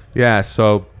 1st, yeah.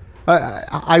 So.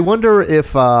 I wonder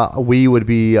if we would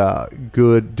be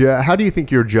good. How do you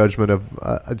think your judgment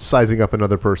of sizing up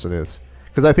another person is?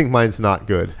 Because I think mine's not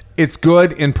good. It's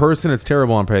good in person. It's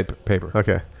terrible on paper.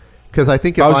 Okay. Because I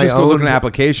think if I was just looking at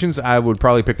applications, I would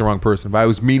probably pick the wrong person. If I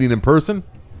was meeting in person.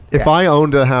 If I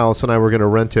owned a house and I were going to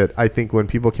rent it, I think when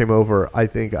people came over, I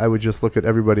think I would just look at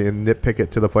everybody and nitpick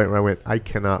it to the point where I went, I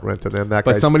cannot rent to them.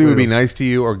 But somebody would be nice to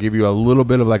you or give you a little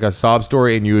bit of like a sob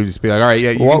story, and you would just be like, all right, yeah,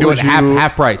 you can do it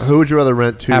half price. Who would you rather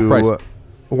rent to? Half price.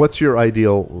 What's your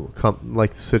ideal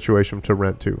situation to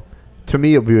rent to? To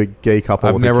me, it would be a gay couple.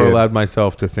 I've never allowed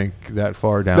myself to think that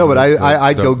far down. No, but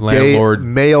I'd go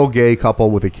male gay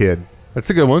couple with a kid. That's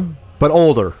a good one. But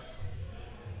older.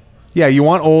 Yeah, you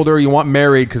want older, you want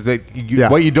married, because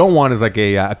what you don't want is like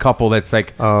a couple that's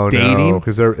like dating.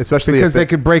 Because they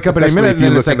could break up in a minute.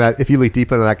 If you look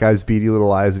deep into that guy's beady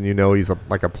little eyes and he's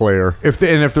like a player. If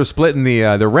they're splitting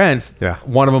the rent,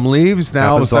 one of them leaves.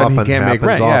 Now all of a sudden he can't make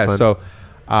rent. Yeah, so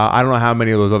I don't know how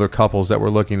many of those other couples that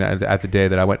were looking at the day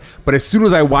that I went. But as soon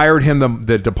as I wired him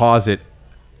the deposit,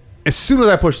 as soon as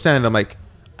I pushed send, I'm like,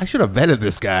 I should have vetted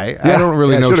this guy. I don't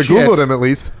really know. Should have Googled him at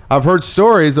least. I've heard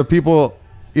stories of people.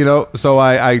 So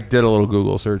I did a little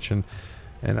Google search, and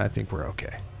I think we're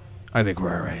okay. I think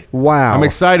we're all right. Wow. I'm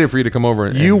excited for you to come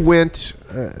over. You went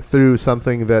through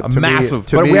something that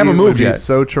but we haven't moved yet.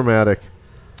 So traumatic.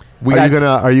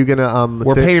 Are you gonna?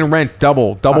 We're paying rent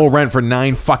double rent for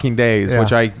 9 fucking days,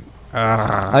 which I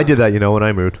did that. When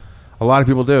I moved. A lot of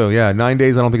people do. Yeah, 9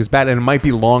 days. I don't think it's bad, and it might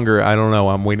be longer. I don't know.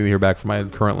 I'm waiting to hear back from my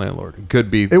current landlord. It could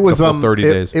be. It was 30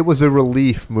 days. It was a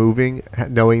relief moving,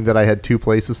 knowing that I had 2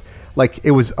 places. Like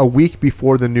it was a week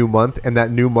before the new month, and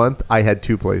that new month I had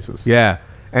 2 places. Yeah.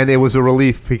 And it was a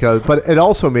relief but it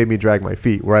also made me drag my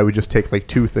feet, where I would just take like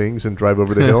 2 things and drive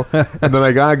over the hill. And then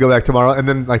I gotta go back tomorrow. And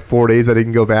then like 4 days I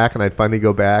didn't go back, and I'd finally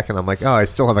go back, and I'm like, oh, I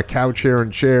still have a couch here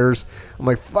and chairs. I'm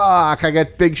like, fuck, I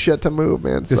got big shit to move,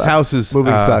 man. This house is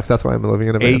moving sucks. That's why I'm living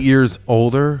in a van. 8 years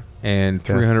older and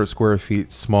 300 square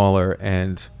feet smaller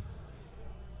and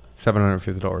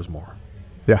 $750 more.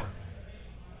 Yeah.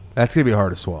 That's gonna be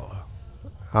hard to swallow.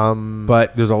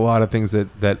 But there's a lot of things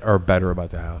that are better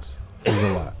about the house. There's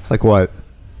a lot. Like what?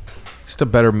 Just a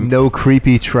better... No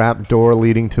creepy trap door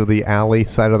leading to the alley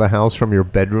side of the house from your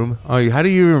bedroom? Oh, how do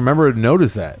you remember to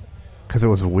notice that? Because it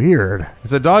was weird.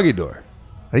 It's a doggy door.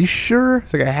 Are you sure?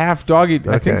 It's like a half doggy... Okay.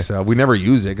 I think so. We never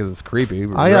use it because it's creepy.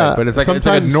 But it's like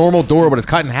a normal door, but it's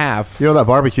cut in half. You know that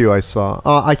barbecue I saw?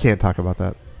 I can't talk about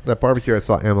that. That barbecue I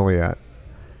saw Emily at.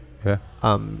 Yeah.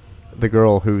 The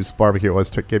girl whose barbecue it was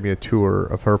gave me a tour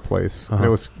of her place. And it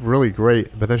was really great.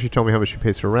 But then she told me how much she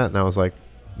pays for rent, and I was like,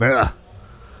 ugh.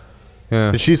 Yeah.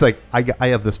 And she's like, I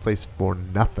have this place for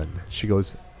nothing. She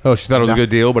goes, oh, she thought it was a good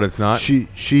deal, but it's not.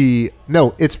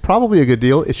 No, it's probably a good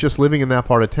deal. It's just living in that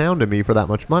part of town to me for that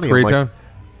much money. Koreatown?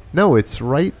 No, it's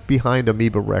right behind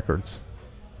Amoeba Records.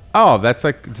 Oh, that's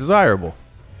like desirable.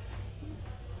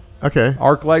 Okay.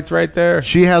 Arc lights right there.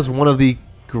 She has one of the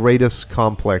greatest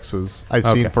complexes I've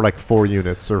seen for like 4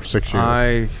 units or 6 units.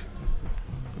 I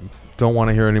don't want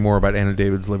to hear any more about Anna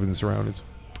David's living surroundings.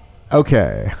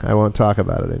 Okay, I won't talk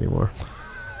about it anymore.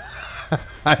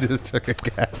 I just took a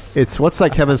guess. It's what's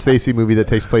that Kevin Spacey movie that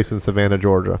takes place in Savannah,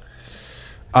 Georgia?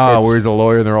 Where he's a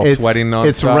lawyer and they're all sweating nonstop.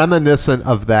 It's reminiscent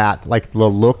of that, like the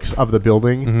looks of the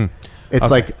building. Mm-hmm.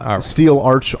 It's like steel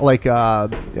arch, like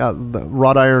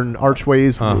wrought iron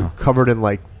archways covered in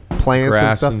like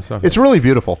plants and stuff. It's really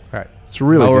beautiful. All right. It's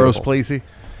really Melrose beautiful. Placey.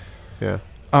 Yeah.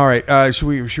 All right. Should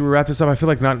we wrap this up? I feel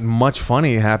like not much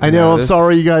funny happened. I know. I'm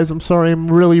sorry, you guys. I'm sorry.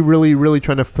 I'm really, really, really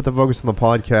trying to put the focus on the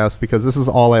podcast because this is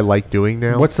all I like doing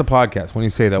now. What's the podcast? When you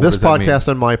say that, this podcast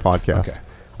and my podcast.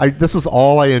 Okay. This is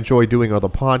all I enjoy doing are the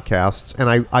podcasts,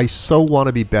 and I so want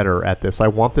to be better at this. I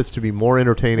want this to be more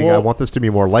entertaining. I want this to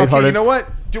be more lighthearted. Okay, you know what?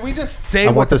 Do we just say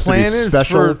what the plan is?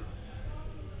 Special.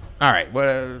 All right.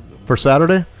 For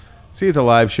Saturday? See, it's a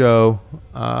live show.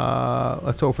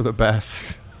 Let's hope for the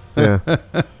best. Yeah.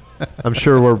 I'm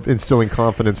sure we're instilling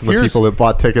confidence in the people that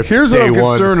bought tickets. Here's what I'm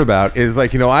concerned about is I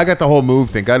got the whole move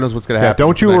thing. God knows what's going to happen.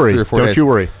 Don't you worry. Don't you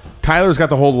worry. Tyler's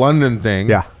got the whole London thing.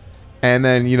 Yeah. And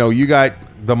then, you got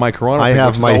the Mike Corona thing,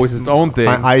 which is always its own thing.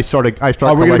 I started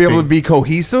Are we going to be able to be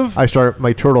cohesive? I start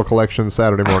my turtle collection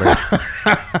Saturday morning.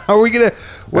 Are we going to...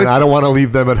 And I don't want to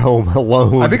leave them at home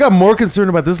alone. I think I'm more concerned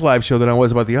about this live show than I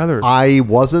was about the others. I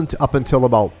wasn't up until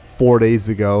about 4 days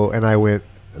ago, and I went,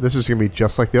 this is going to be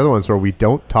just like the other ones where we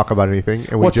don't talk about anything.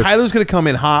 And Tyler's going to come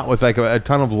in hot with like a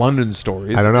ton of London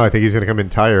stories. I don't know. I think he's going to come in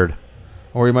tired.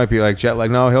 Or he might be like jet lag.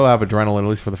 No, he'll have adrenaline at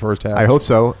least for the first half. I hope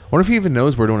so. What if he even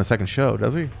knows we're doing a second show?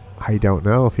 Does he? I don't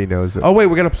know if he knows it. Oh, wait.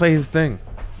 We got to play his thing.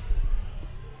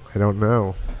 I don't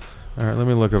know. All right. Let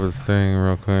me look up his thing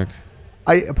real quick.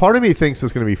 Part of me thinks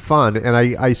it's going to be fun, and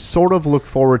I sort of look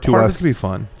forward to us be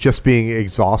fun. Just being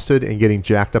exhausted and getting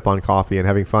jacked up on coffee and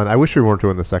having fun. I wish we weren't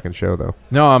doing the second show, though.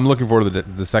 No, I'm looking forward to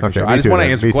the second show. I just want to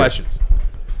answer questions.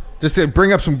 Just to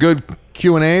bring up some good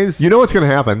Q&As. You know what's going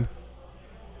to happen?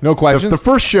 No questions? The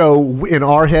first show in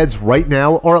our heads right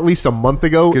now, or at least a month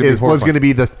ago, was going to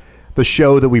be the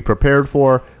show that we prepared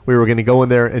for. We were going to go in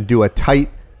there and do a tight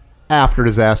after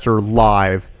disaster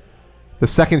live. The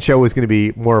second show is going to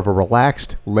be more of a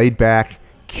relaxed, laid-back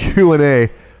Q&A.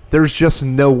 There's just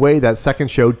no way that second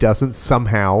show doesn't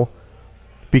somehow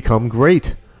become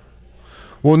great.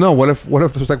 Well, no. What if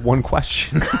there's like one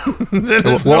question?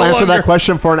 We'll answer that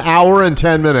question for an hour and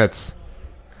 10 minutes.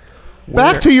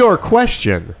 Back to your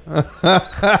question.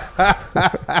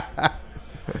 I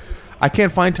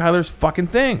can't find Tyler's fucking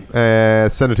thing.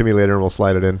 Send it to me later and we'll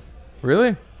slide it in.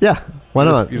 Really? Yeah. Why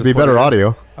not? It'd be better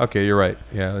audio. Okay, you're right.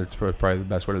 Yeah, that's probably the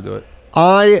best way to do it.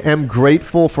 I am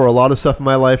grateful for a lot of stuff in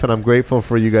my life, and I'm grateful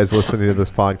for you guys listening to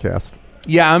this podcast.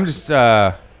 Yeah, I'm just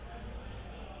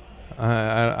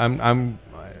I'm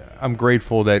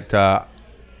grateful that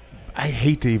I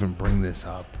hate to even bring this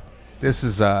up. This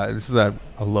is a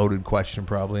loaded question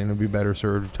probably, and it'd be better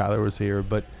served if Tyler was here.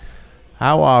 But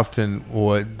how often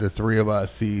would the three of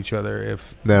us see each other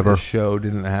if the show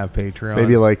didn't have Patreon?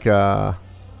 Maybe like,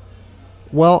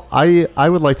 well, I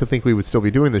would like to think we would still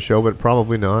be doing the show, but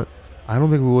probably not. I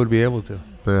don't think we would be able to.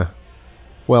 Yeah.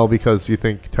 Well, because you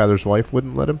think Tyler's wife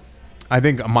wouldn't let him? I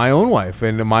think my own wife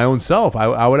and my own self,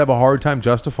 I would have a hard time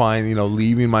justifying,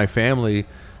 leaving my family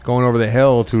going over the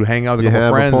hill to hang out with a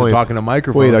couple friends and talking to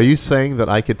microphones. Wait, are you saying that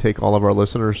I could take all of our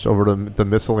listeners over to the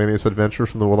miscellaneous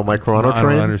adventures from the world of Mike Carano train?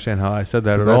 I don't understand how I said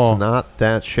that at all. That's not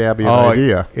that shabby an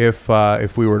idea.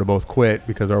 If we were to both quit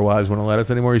because our wives wouldn't let us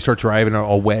anymore, you start driving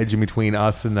a wedge in between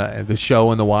us and the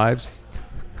show and the wives.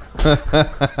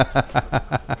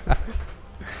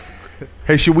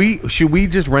 Hey, should we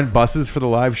just rent buses for the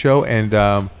live show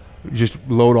and just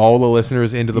load all the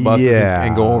listeners into the buses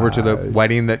and go over to the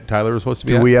wedding that Tyler was supposed to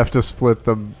be at? Do we have to split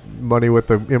the money with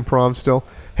the improv still?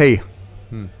 Hey,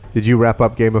 did you wrap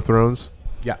up Game of Thrones?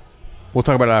 Yeah. We'll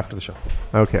talk about it after the show.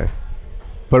 Okay.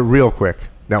 But real quick.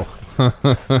 No.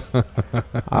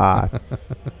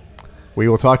 We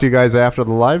will talk to you guys after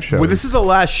the live show. Well, this is the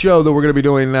last show that we're going to be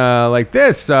doing like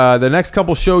this. The next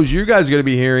couple shows you guys are going to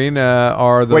be hearing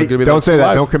are the. Wait, don't say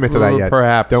that. Don't commit to that yet.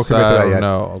 Perhaps. Don't commit to that yet.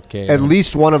 No, okay. At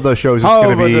least one of those shows is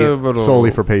going to be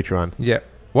solely for Patreon. Yeah.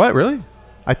 What, really?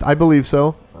 I believe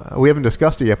so. We haven't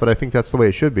discussed it yet, but I think that's the way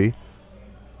it should be.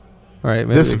 All right.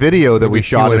 This video that we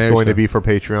shot is going to be for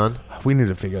Patreon. We need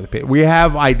to figure out the. We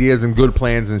have ideas and good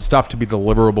plans and stuff to be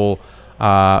deliverable.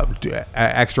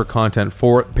 Extra content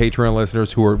for Patreon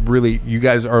listeners who are really, you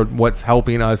guys are what's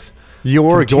helping us.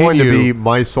 You're going to be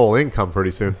my sole income pretty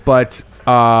soon. But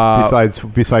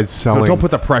besides selling, don't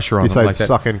put the pressure on. Besides them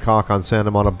like sucking cock on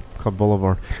Santa Monica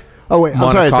Boulevard. Oh wait,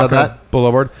 I'm sorry I said that.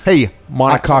 Boulevard. Hey,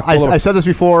 Monocoque Boulevard. I said this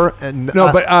before, and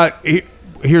no, but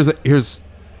here's.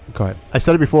 Go ahead. I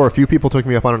said it before. A few people took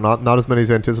me up on it. Not as many as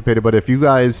anticipated, but if you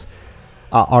guys.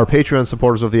 Our Patreon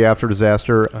supporters of the After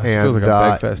Disaster,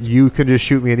 and you can just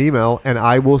shoot me an email, and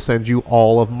I will send you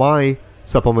all of my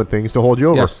supplement things to hold you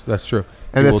over. Yes, that's true.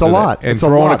 And it's a lot. And it's a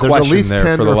lot. There's at least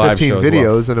 10 or 15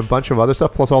 videos and a bunch of other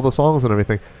stuff, plus all the songs and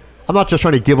everything. I'm not just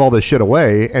trying to give all this shit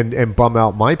away and bum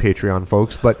out my Patreon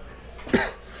folks, but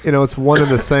it's one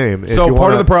and the same. So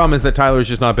part of the problem is that Tyler's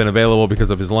just not been available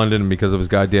because of his London and because of his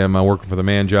goddamn working for the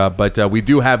man job. But we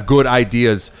do have good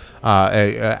ideas,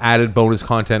 added bonus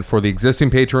content for the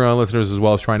existing Patreon listeners, as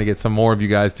well as trying to get some more of you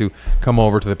guys to come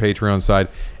over to the Patreon side.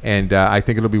 And I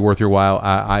think it'll be worth your while.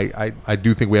 I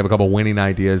do think we have a couple winning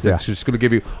ideas. It's just going to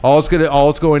give you all it's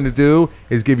going to do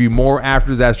is give you more After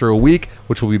Disaster a week,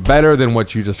 which will be better than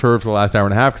what you just heard for the last hour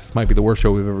and a half, because this might be the worst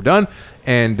show we've ever done.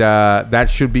 And that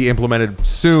should be implemented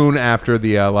soon after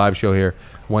the live show here.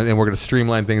 And we're going to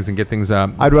streamline things and get things.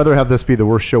 I'd rather have this be the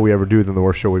worst show we ever do than the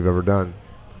worst show we've ever done,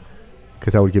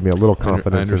 because that would give me a little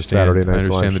confidence in Saturday night's live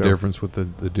show. I understand the difference with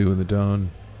the do and the don't.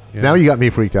 Yeah. Now you got me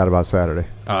freaked out about Saturday.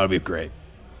 Oh, it'll be great.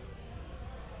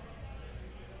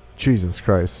 Jesus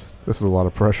Christ, this is a lot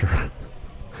of pressure.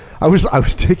 I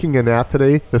was taking a nap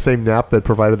today, the same nap that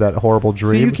provided that horrible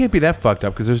dream. See, you can't be that fucked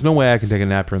up, because there's no way I can take a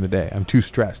nap during the day. I'm too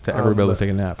stressed to ever be able to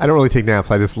take a nap. I don't really take naps.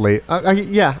 I just lay.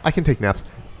 I can take naps.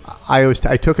 I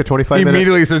took a 25 minute. He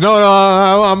immediately says, "No,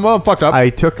 I'm fucked up." I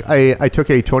took a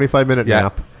 25-minute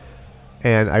nap,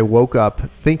 and I woke up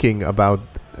thinking about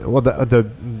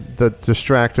the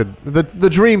distracted the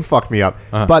dream fucked me up.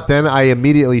 But then I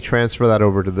immediately transferred that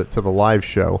over to the live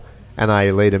show. And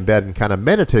I laid in bed and kind of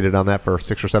meditated on that for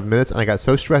 6 or 7 minutes. And I got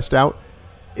so stressed out,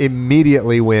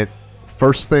 immediately went,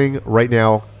 first thing right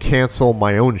now, cancel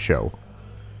my own show.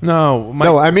 No,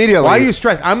 immediately. Why are you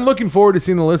stressed? I'm looking forward to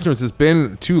seeing the listeners. It's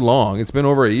been too long. It's been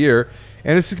over a year.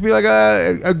 And it's just going to be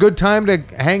like a good time to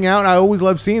hang out. I always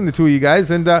love seeing the two of you guys.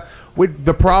 And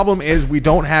the problem is we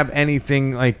don't have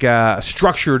anything like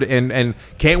structured and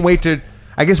can't wait to...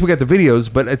 I guess we got the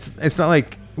videos, but it's not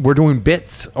like... we're doing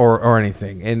bits or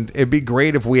anything, and it'd be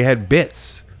great if we had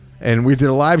bits and we did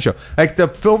a live show. Like the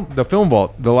film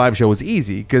vault, the live show was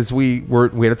easy because we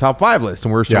had a top 5 list,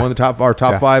 and we were showing our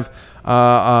top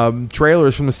 5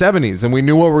 trailers from the 70s, and we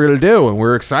knew what we were gonna do, and we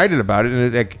were excited about it,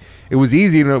 and it was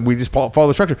easy, and we just follow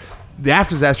the structure. The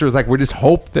After Disaster is like, we just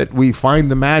hope that we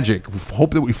find the magic. We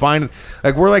hope that we find,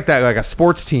 like, we're like that, like a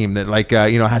sports team that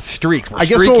has streaks. I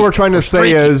guess what we're trying to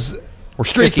say is,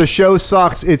 if the show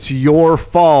sucks, it's your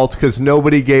fault because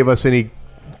nobody gave us any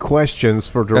questions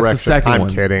for direction. That's the second one. I'm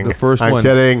kidding. The first one. I'm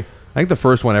kidding. I think the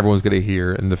first one everyone's going to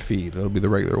hear in the feed. It'll be the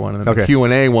regular one. And then the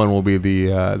Q&A one will be the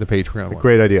Patreon one.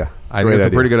 Great idea. I think it's a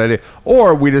pretty good idea.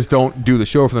 Or we just don't do the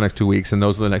show for the next 2 weeks, and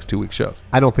those are the next 2 week shows.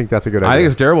 I don't think that's a good idea. I think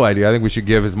it's a terrible idea. I think we should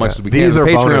give as much as we can to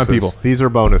Patreon bonuses. people. These are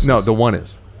bonuses. No, the one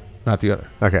is, not the other.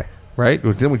 Okay. Right?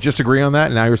 Didn't we just agree on that?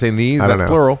 And now you're saying these? That's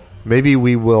plural. Maybe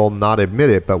we will not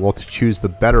admit it, but we'll choose the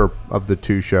better of the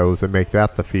two shows and make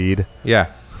that the feed.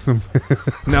 Yeah.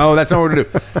 No, that's not what we're going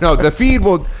to do. No, the feed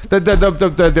will...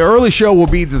 The early show will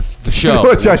be the show.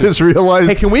 Which I just realized...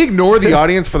 Hey, can we ignore the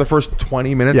audience for the first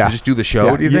 20 minutes and just do the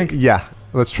show, do you think? Yeah.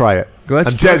 Let's try it.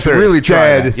 That's I'm dead serious. Really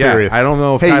dead serious. I don't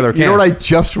know if hey, Tyler can. You know what I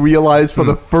just realized for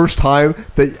the first time?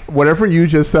 That whatever you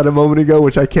just said a moment ago,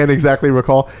 which I can't exactly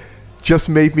recall, just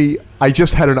made me... I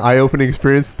just had an eye-opening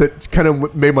experience that kind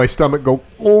of made my stomach go,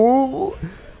 oh,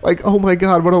 like, oh my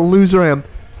God, what a loser I am.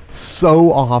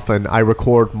 So often I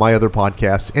record my other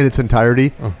podcast in its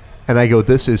entirety, and I go,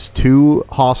 this is too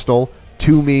hostile,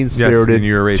 too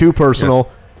mean-spirited, too personal.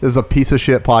 Yes. This is a piece of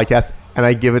shit podcast. And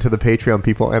I give it to the Patreon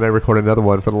people, and I record another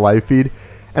one for the live feed.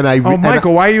 And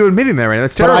Michael, why are you admitting that right now?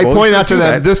 That's terrible. I point out to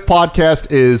them, this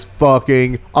podcast is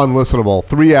fucking unlistenable.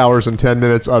 3 hours and 10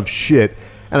 minutes of shit.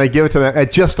 And I give it to them. It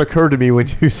just occurred to me when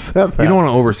you said that. You don't want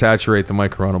to oversaturate the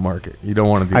Mike Carano market. You don't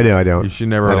want to do that. I don't. You should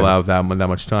never allow that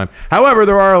much time. However,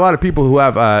 there are a lot of people who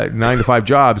have 9-to-5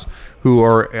 jobs who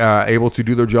are able to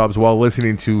do their jobs while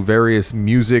listening to various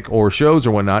music or shows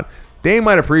or whatnot. They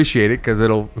might appreciate it because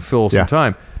it'll fill some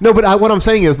time. No, but what I'm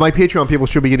saying is my Patreon people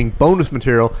should be getting bonus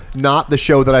material, not the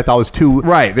show that I thought was too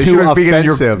right. They too shouldn't be getting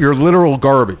your literal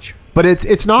garbage. But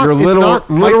it's not your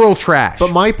literal trash.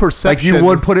 But my perception, like you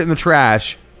would put it in the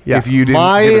trash if you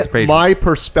didn't. My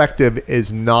perspective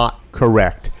is not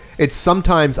correct. It's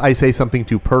sometimes I say something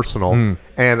too personal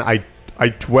and I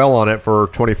dwell on it for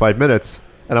 25 minutes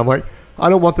and I'm like, I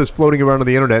don't want this floating around on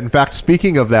the internet. In fact,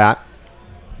 speaking of that,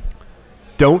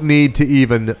 don't need to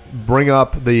even bring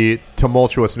up the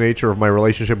tumultuous nature of my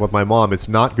relationship with my mom. It's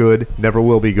not good. Never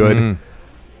will be good.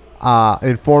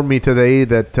 Informed me today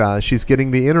that she's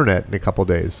getting the internet in a couple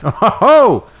days.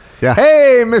 Oh, yeah.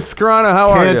 Hey, Miss Carano,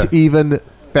 how are you? Can't even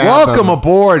fathom. Welcome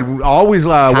aboard. Always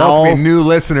welcoming new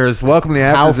listeners. Welcome to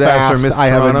App Disaster, Miss Carano. I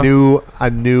have a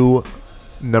new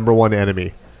number one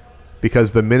enemy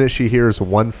because the minute she hears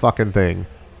one fucking thing.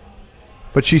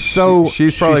 But she's probably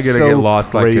going to get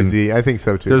lost. Crazy. I think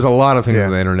so too. There's a lot of things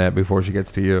on the internet before she gets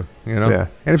to you. You know. Yeah.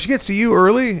 And if she gets to you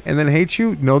early and then hates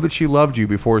you, know that she loved you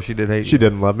before she did hate you. She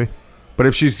didn't love me. But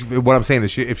what I'm saying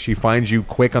is, if she finds you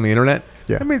quick on the internet,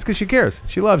 that means because she cares.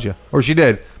 She loves you, or she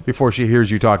did before she hears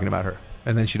you talking about her,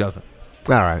 and then she doesn't.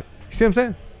 All right. You see what I'm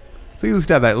saying? So you just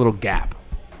have that little gap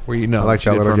where you know. I like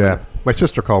that little gap. My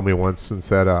sister called me once and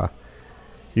said,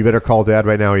 you better call Dad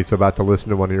right now. He's about to listen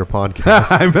to one of your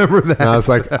podcasts. I remember that. And I was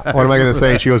like, what am I going to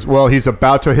say? She goes, well, he's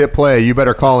about to hit play. You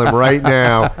better call him right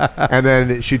now. And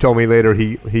then she told me later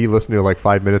he listened to like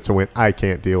 5 minutes and went, I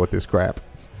can't deal with this crap.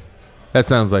 That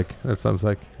sounds like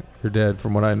your dad,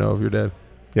 from what I know of your dad.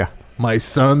 Yeah. My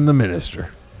son, the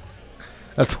minister.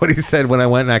 That's what he said when I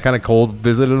went and I kind of cold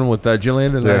visited him with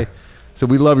Jillian. And I said,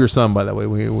 we love your son, by the way.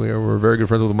 We're very good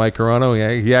friends with Mike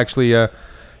Carano. He actually...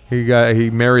 He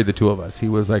married the two of us. He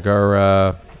was like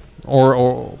our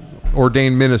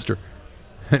ordained minister,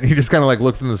 and he just kind of like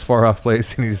looked in this far off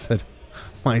place and he just said,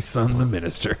 "My son, the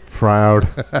minister." Proud,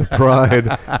 pride,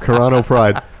 Carano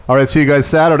pride. All right, see you guys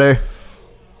Saturday.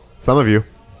 Some of you.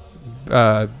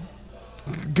 I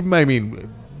mean,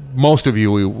 most of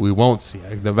you we won't see.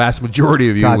 The vast majority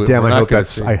of you. God damn!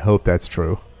 I hope that's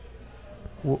true.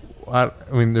 Well, I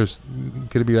mean, there's going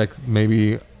to be like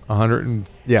maybe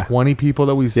 120 people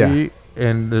that we see,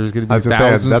 and there's going to be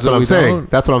thousands. That's what I'm saying.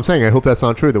 That's what I'm saying. I hope that's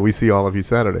not true. That we see all of you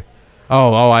Saturday.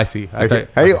 Oh, I see.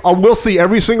 We'll see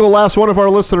every single last one of our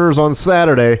listeners on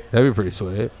Saturday. That'd be pretty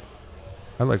sweet.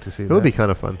 I'd like to see that. It would be kind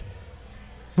of fun.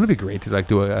 Wouldn't it be great to like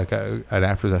do an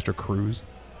After Disaster cruise?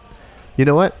 You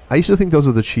know what? I used to think those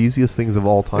are the cheesiest things of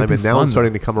all time, and now I'm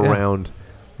starting to come around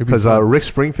because Rick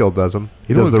Springfield does them.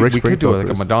 He does the Rick Springfield. We could do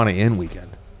like a Madonna Inn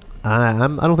weekend. I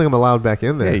don't think I'm allowed back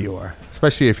in there. Yeah, you are.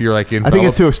 Especially if you're like in. I think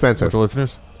it's too expensive. With the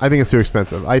listeners? I think it's too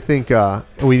expensive. I think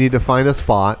we need to find a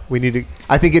spot.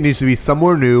 I think it needs to be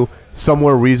somewhere new,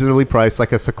 somewhere reasonably priced,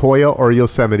 like a Sequoia or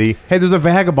Yosemite. Hey, there's a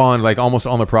vagabond like almost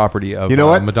on the property of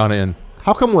Madonna Inn.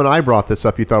 How come when I brought this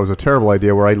up, you thought it was a terrible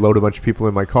idea where I load a bunch of people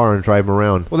in my car and drive them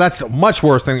around? Well, that's much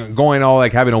worse than going all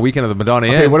like having a weekend at the Madonna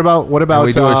Inn. Okay, what about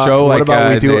we do a show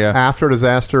we do an after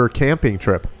disaster camping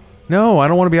trip? No, I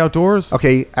don't want to be outdoors.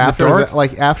 Okay,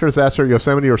 after disaster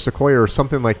Yosemite or Sequoia or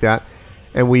something like that,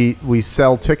 and we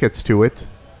sell tickets to it.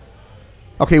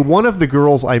 Okay, one of the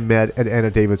girls I met at Anna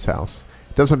David's house,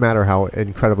 doesn't matter how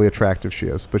incredibly attractive she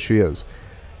is, but she is.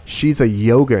 She's a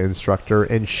yoga instructor,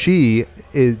 and she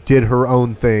did her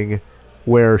own thing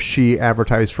where she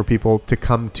advertised for people to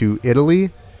come to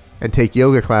Italy and take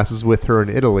yoga classes with her in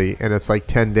Italy, and it's like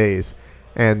 10 days.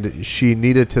 And she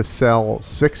needed to sell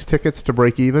 6 tickets to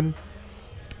break even,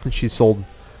 and she sold...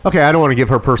 Okay, I don't want to give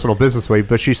her personal business away,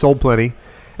 but she sold plenty,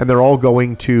 and they're all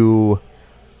going to...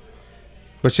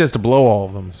 But she has to blow all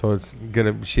of them, so it's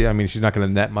gonna. She's not gonna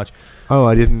net much. Oh,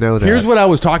 I didn't know that. Here's what I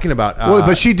was talking about. Well,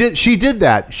 but she did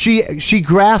that. She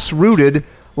grassrooted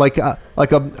like a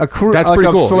cruise, that's like pretty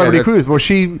a cool. celebrity cruise, where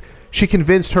she she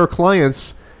convinced her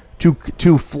clients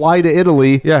to fly to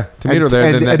Italy. Yeah, to meet her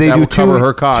there, and that they do cover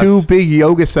her costs. 2 big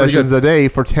yoga sessions a day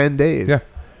for 10 days. Yeah,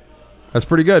 that's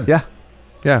pretty good. Yeah.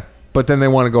 Yeah. But then they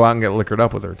want to go out and get liquored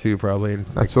up with her too, probably. And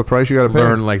that's the price you got to pay.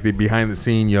 Learn like the behind the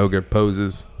scene yoga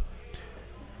poses.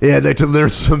 Yeah,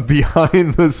 there's some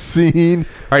behind the scene.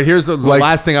 All right, here's the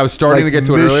last thing I was starting to get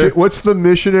to it earlier. What's the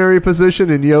missionary position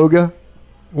in yoga?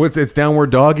 It's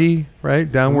downward doggy,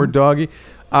 right? Downward doggy.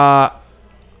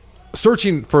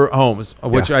 Searching for homes,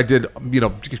 which I did,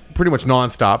 pretty much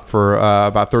nonstop for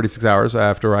about 36 hours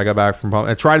after I got back from Palm.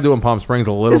 I tried to do it in Palm Springs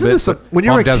a little bit. When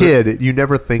you're a kid, you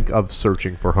never think of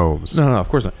searching for homes. No, of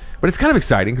course not. But it's kind of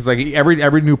exciting because like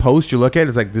every new post you look at,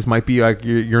 it's like this might be like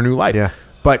your new life. Yeah.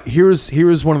 But here's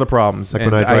one of the problems. Like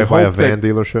when I drive by a van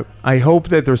dealership. I hope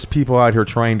that there's people out here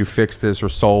trying to fix this or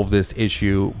solve this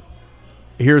issue.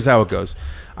 Here's how it goes.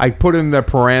 I put in the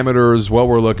parameters, what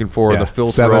we're looking for, the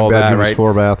filter, 7 all bedrooms, that, right?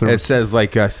 4 bathrooms. It says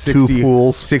like 60 2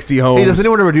 pools, 60 homes. Hey, does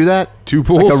anyone ever do that? 2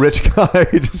 pools, like a rich guy,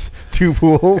 just 2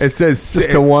 pools. It says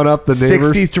just to one up the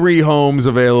neighbors. 63 homes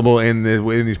available in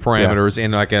these parameters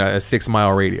in like a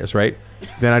 6-mile radius, right?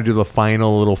 Then I do the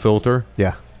final little filter.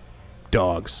 Yeah,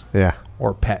 dogs. Yeah,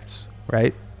 or pets,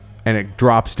 right? And it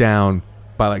drops down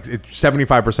by like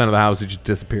 75% of the houses just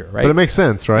disappear, right? But it makes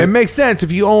sense, right? It makes sense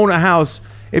if you own a house.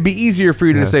 It'd be easier for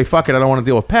you to say, fuck it, I don't want to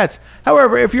deal with pets.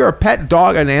 However, if you're a pet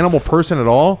dog, an animal person at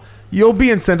all, you'll be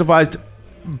incentivized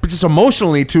just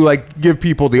emotionally to like give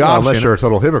people the option. Unless you're a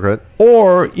total hypocrite.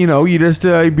 Or, you just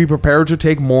be prepared to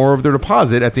take more of their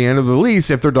deposit at the end of the lease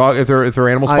if their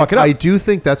animals fuck it up. I do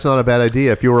think that's not a bad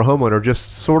idea if you were a homeowner.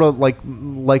 Just sort of like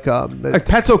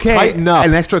pet's okay. Tighten up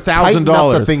an extra $1,000. Tighten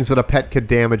up the things that a pet could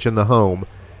damage in the home.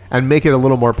 And make it a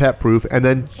little more pet proof, and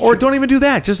then don't even do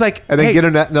that. Just like get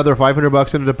another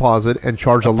 $500 in a deposit and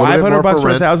charge a little bit more for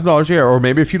rent. $500 a year, or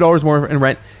maybe a few dollars more in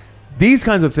rent. These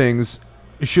kinds of things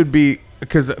should be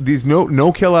because these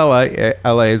no kill LA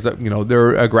is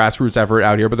they're a grassroots effort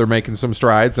out here, but they're making some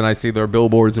strides, and I see their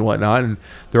billboards and whatnot, and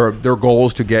their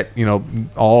goals to get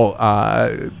all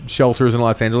shelters in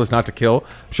Los Angeles not to kill.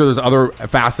 I'm sure there's other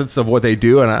facets of what they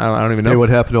do, and I don't even know. Hey, what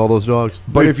happened to all those dogs?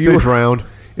 But if you drowned.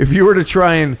 If you were to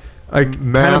try and kind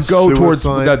of go towards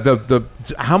the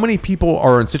how many people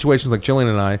are in situations like Jillian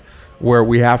and I where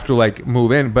we have to like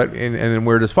move in, but and then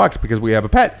we're just fucked because we have a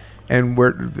pet and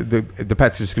we're the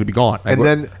pet's just going to be gone. Like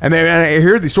and I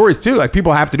hear these stories too. Like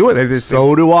people have to do it.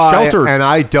 So do I. And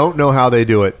I don't know how they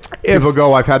do it. People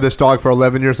go, I've had this dog for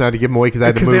 11 years. And I had to give him away because I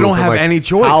had to move. Because they don't have any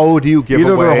choice. How do you give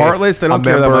away they're heartless? They don't a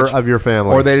care member that much of your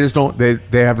family, or they just don't. They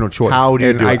have no choice. How do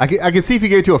you do it? I can see if you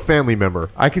gave it to a family member.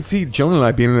 I could see Jillian and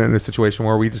I being in a situation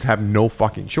where we just have no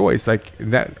fucking choice. Like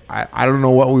that, I don't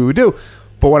know what we would do.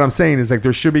 But what I'm saying is like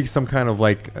there should be some kind of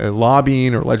like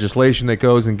lobbying or legislation that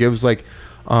goes and gives like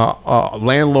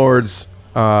landlords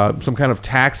some kind of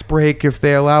tax break if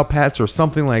they allow pets or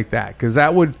something like that, because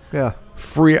that would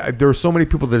free. There's so many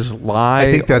people that just lie.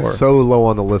 I think that's so low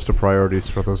on the list of priorities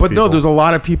for those. But no, there's a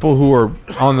lot of people who are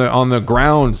on the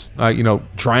grounds,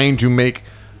 trying to make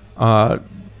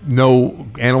no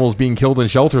animals being killed in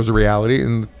shelters a reality,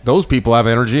 and those people have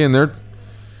energy and they're.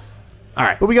 All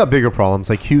right. But we got bigger problems,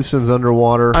 like Houston's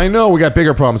underwater. I know we got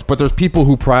bigger problems, but there's people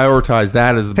who prioritize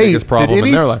that as the biggest problem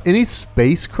in their life. Any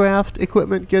spacecraft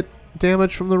equipment get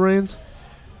damaged from the rains?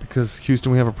 Because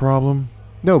Houston, we have a problem?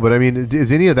 No, but I mean,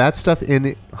 is any of that stuff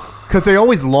in... Because they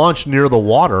always launch near the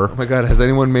water. Oh my God, has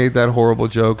anyone made that horrible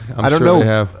joke? I don't know. They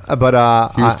have.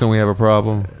 But Houston, we have a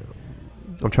problem.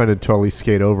 I'm trying to totally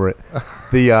skate over it.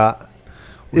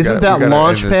 Isn't that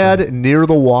launch pad near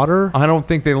the water? I don't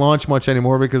think they launch much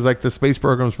anymore because like the space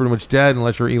program is pretty much dead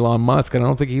unless you're Elon Musk, and I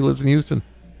don't think he lives in Houston.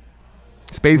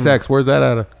 SpaceX, where's that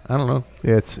at? I don't know.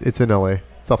 Yeah, it's in LA.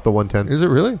 It's off the 110. Is it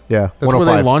really? Yeah, that's 105.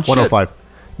 Where they launch 105. Shit?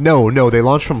 No, they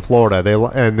launched from Florida. They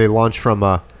launched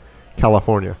from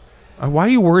California. Why are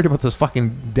you worried about this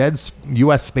fucking dead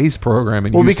U.S. space program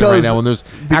in Houston right now when there's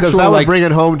because that would bring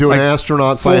it home to an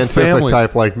astronaut scientific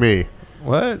type like me.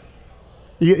 What?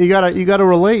 You gotta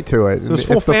relate to it. There's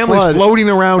full families floating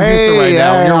around Houston right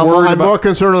now. And you're worried I'm more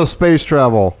concerned with space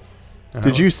travel.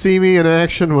 Did you see me in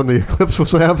action when the eclipse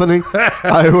was happening?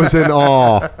 I was in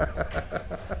awe.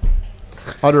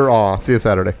 Utter awe. See you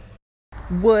Saturday.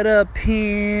 What up,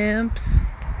 pimps?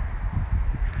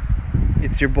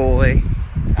 It's your boy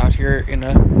out here in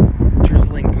a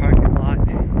drizzling parking lot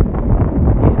in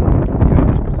the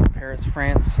outskirts of Paris,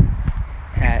 France,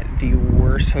 at the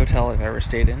worst hotel I've ever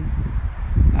stayed in.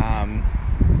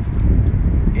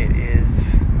 It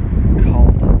is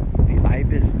called the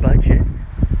Ibis Budget,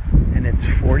 and it's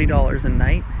 $40 a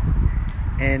night,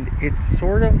 and it's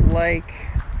sort of like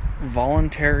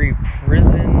voluntary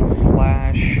prison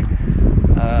slash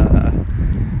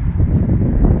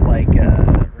like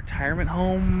retirement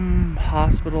home,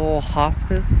 hospital,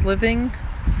 hospice living.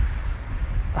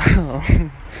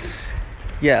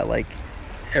 Yeah, like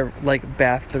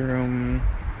bathroom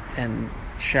and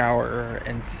shower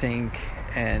and sink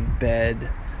and bed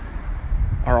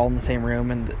are all in the same room,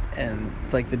 and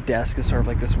like the desk is sort of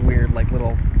like this weird like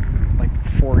little like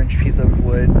 4-inch piece of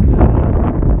wood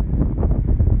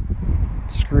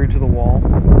screwed to the wall.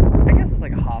 I guess it's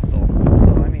like a hostel,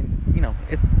 so I mean, you know,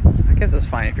 I guess it's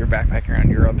fine if you're backpacking around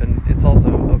Europe, and it's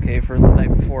also okay for the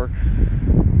night before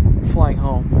flying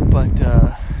home, but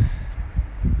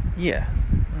yeah.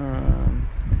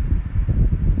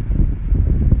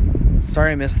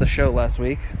 Sorry I missed the show last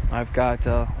week. I've got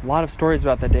a lot of stories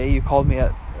about that day. You called me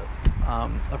at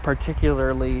a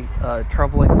particularly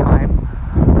troubling time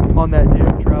on that day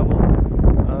of travel.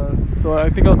 So I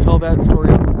think I'll tell that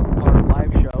story on our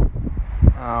live show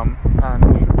on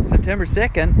September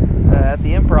 2nd at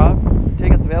the Improv.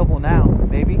 Tickets available now,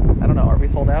 maybe. I don't know. Are we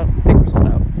sold out? I think we're sold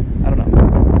out. I don't know.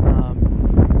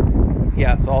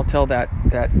 Yeah, so I'll tell that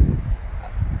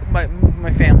my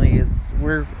family is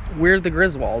we're the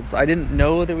Griswolds. I didn't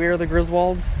know that we were the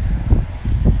Griswolds,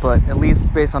 but at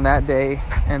least based on that day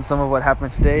and some of what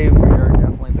happened today, we are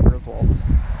definitely the Griswolds.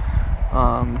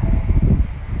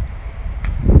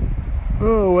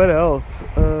 Oh, what else?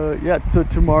 Yeah, so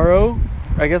tomorrow,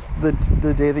 I guess the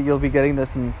day that you'll be getting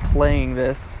this and playing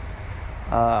this,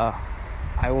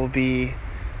 I will be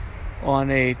on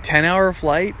a 10-hour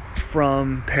flight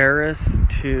from Paris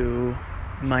to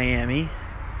Miami.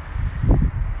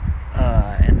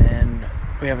 And then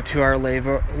we have a 2-hour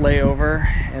layover,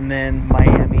 and then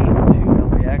Miami to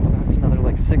LAX, and that's another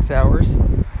like 6 hours.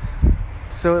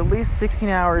 So at least 16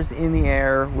 hours in the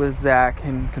air with Zach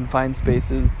in confined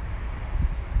spaces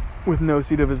with no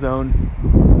seat of his own.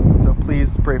 So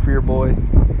please pray for your boy.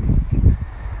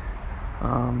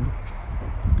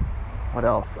 What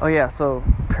else? Oh yeah, so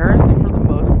Paris for the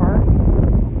most part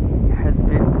has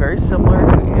been very similar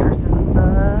to Anderson's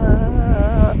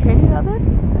opinion of it.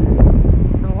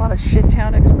 There's been a lot of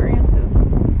shit-town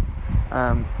experiences.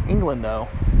 England though,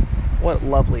 what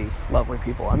lovely, lovely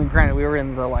people. I mean, granted, we were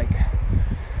in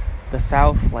the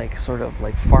south, like sort of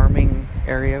like farming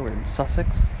area. We're in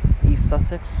Sussex, East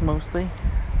Sussex mostly.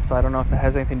 So I don't know if that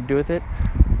has anything to do with it.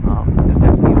 There's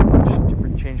definitely a much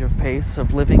different change of pace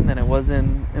of living than it was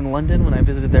in London when I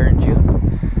visited there in June.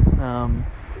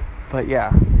 But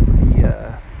yeah,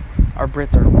 our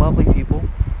Brits are lovely people.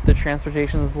 The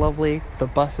transportation is lovely. The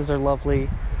buses are lovely.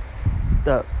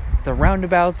 The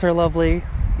roundabouts are lovely.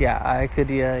 Yeah, I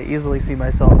could easily see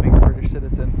myself being a British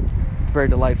citizen. It's very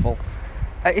delightful.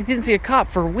 I didn't see a cop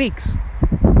for weeks.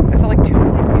 I saw like 2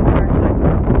 police the entire time.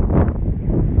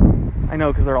 I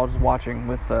know, because they're all just watching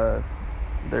with their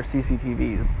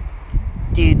CCTVs.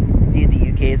 Dude, the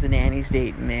UK is a nanny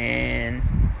state, man.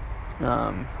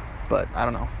 But I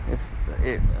don't know.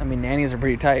 Nannies are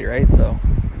pretty tight, right? So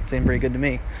it seemed pretty good to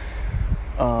me.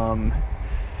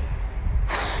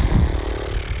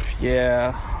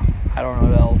 Yeah, I don't know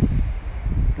what else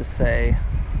to say.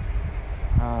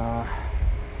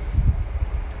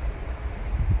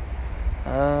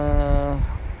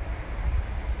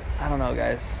 I don't know,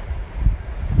 guys.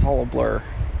 It's all a blur.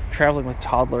 Traveling with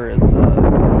toddler is kind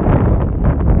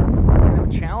of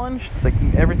a challenge. It's like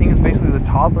everything is basically the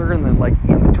toddler, and then like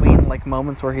in between like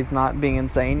moments where he's not being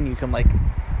insane, you can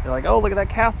you're like, oh, look at that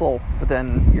castle, but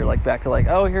then you're like back to like,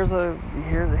 oh, here,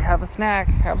 have a snack,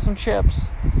 have some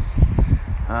chips.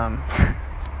 Yeah,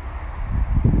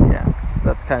 so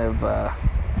that's kind of I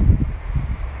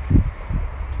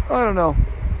don't know.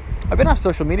 I've been off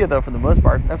social media though for the most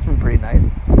part. That's been pretty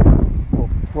nice.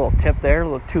 Little tip there.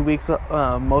 2 weeks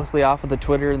mostly off of the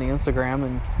Twitter and the Instagram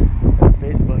and the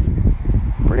Facebook.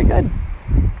 Pretty good.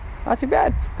 Not too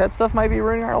bad. That stuff might be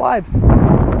ruining our lives. All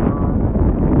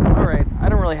right. I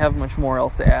don't really have much more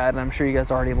else to add, and I'm sure you guys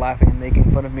are already laughing and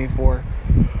making fun of me for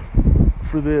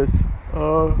this.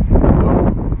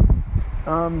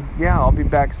 Yeah, I'll be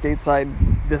back stateside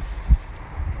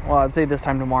I'd say this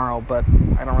time tomorrow, but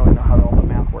I don't really know how all the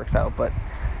math works out. But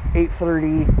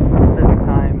 8:30 Pacific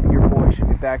time, your boy should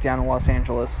be back down in Los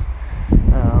Angeles.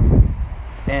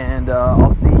 And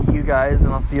I'll see you guys,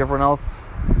 and I'll see everyone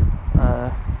else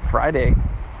Friday.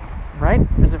 Right?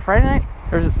 Is it Friday night?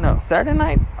 Or is it, no, Saturday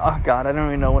night? Oh, God, I don't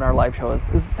even know when our live show is.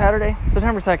 Is it Saturday?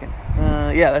 September 2nd.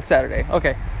 Yeah, that's Saturday.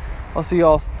 Okay. I'll see you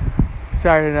all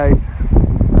Saturday night.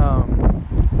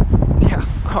 Yeah,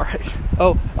 all right.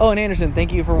 Oh, and Anderson,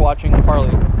 thank you for watching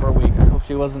Farley for a week. I hope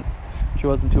she wasn't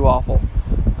too awful.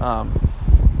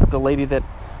 The lady that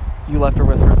you left her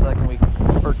with for the second week,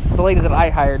 or the lady that I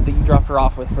hired that you dropped her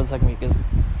off with for the second week, is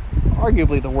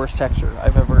arguably the worst texter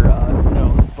I've ever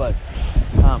known, but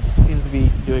seems to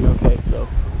be doing okay. So,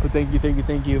 but thank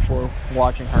you for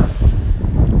watching her.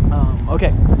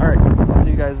 Okay, all right. I'll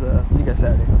see you guys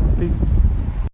Saturday. Peace.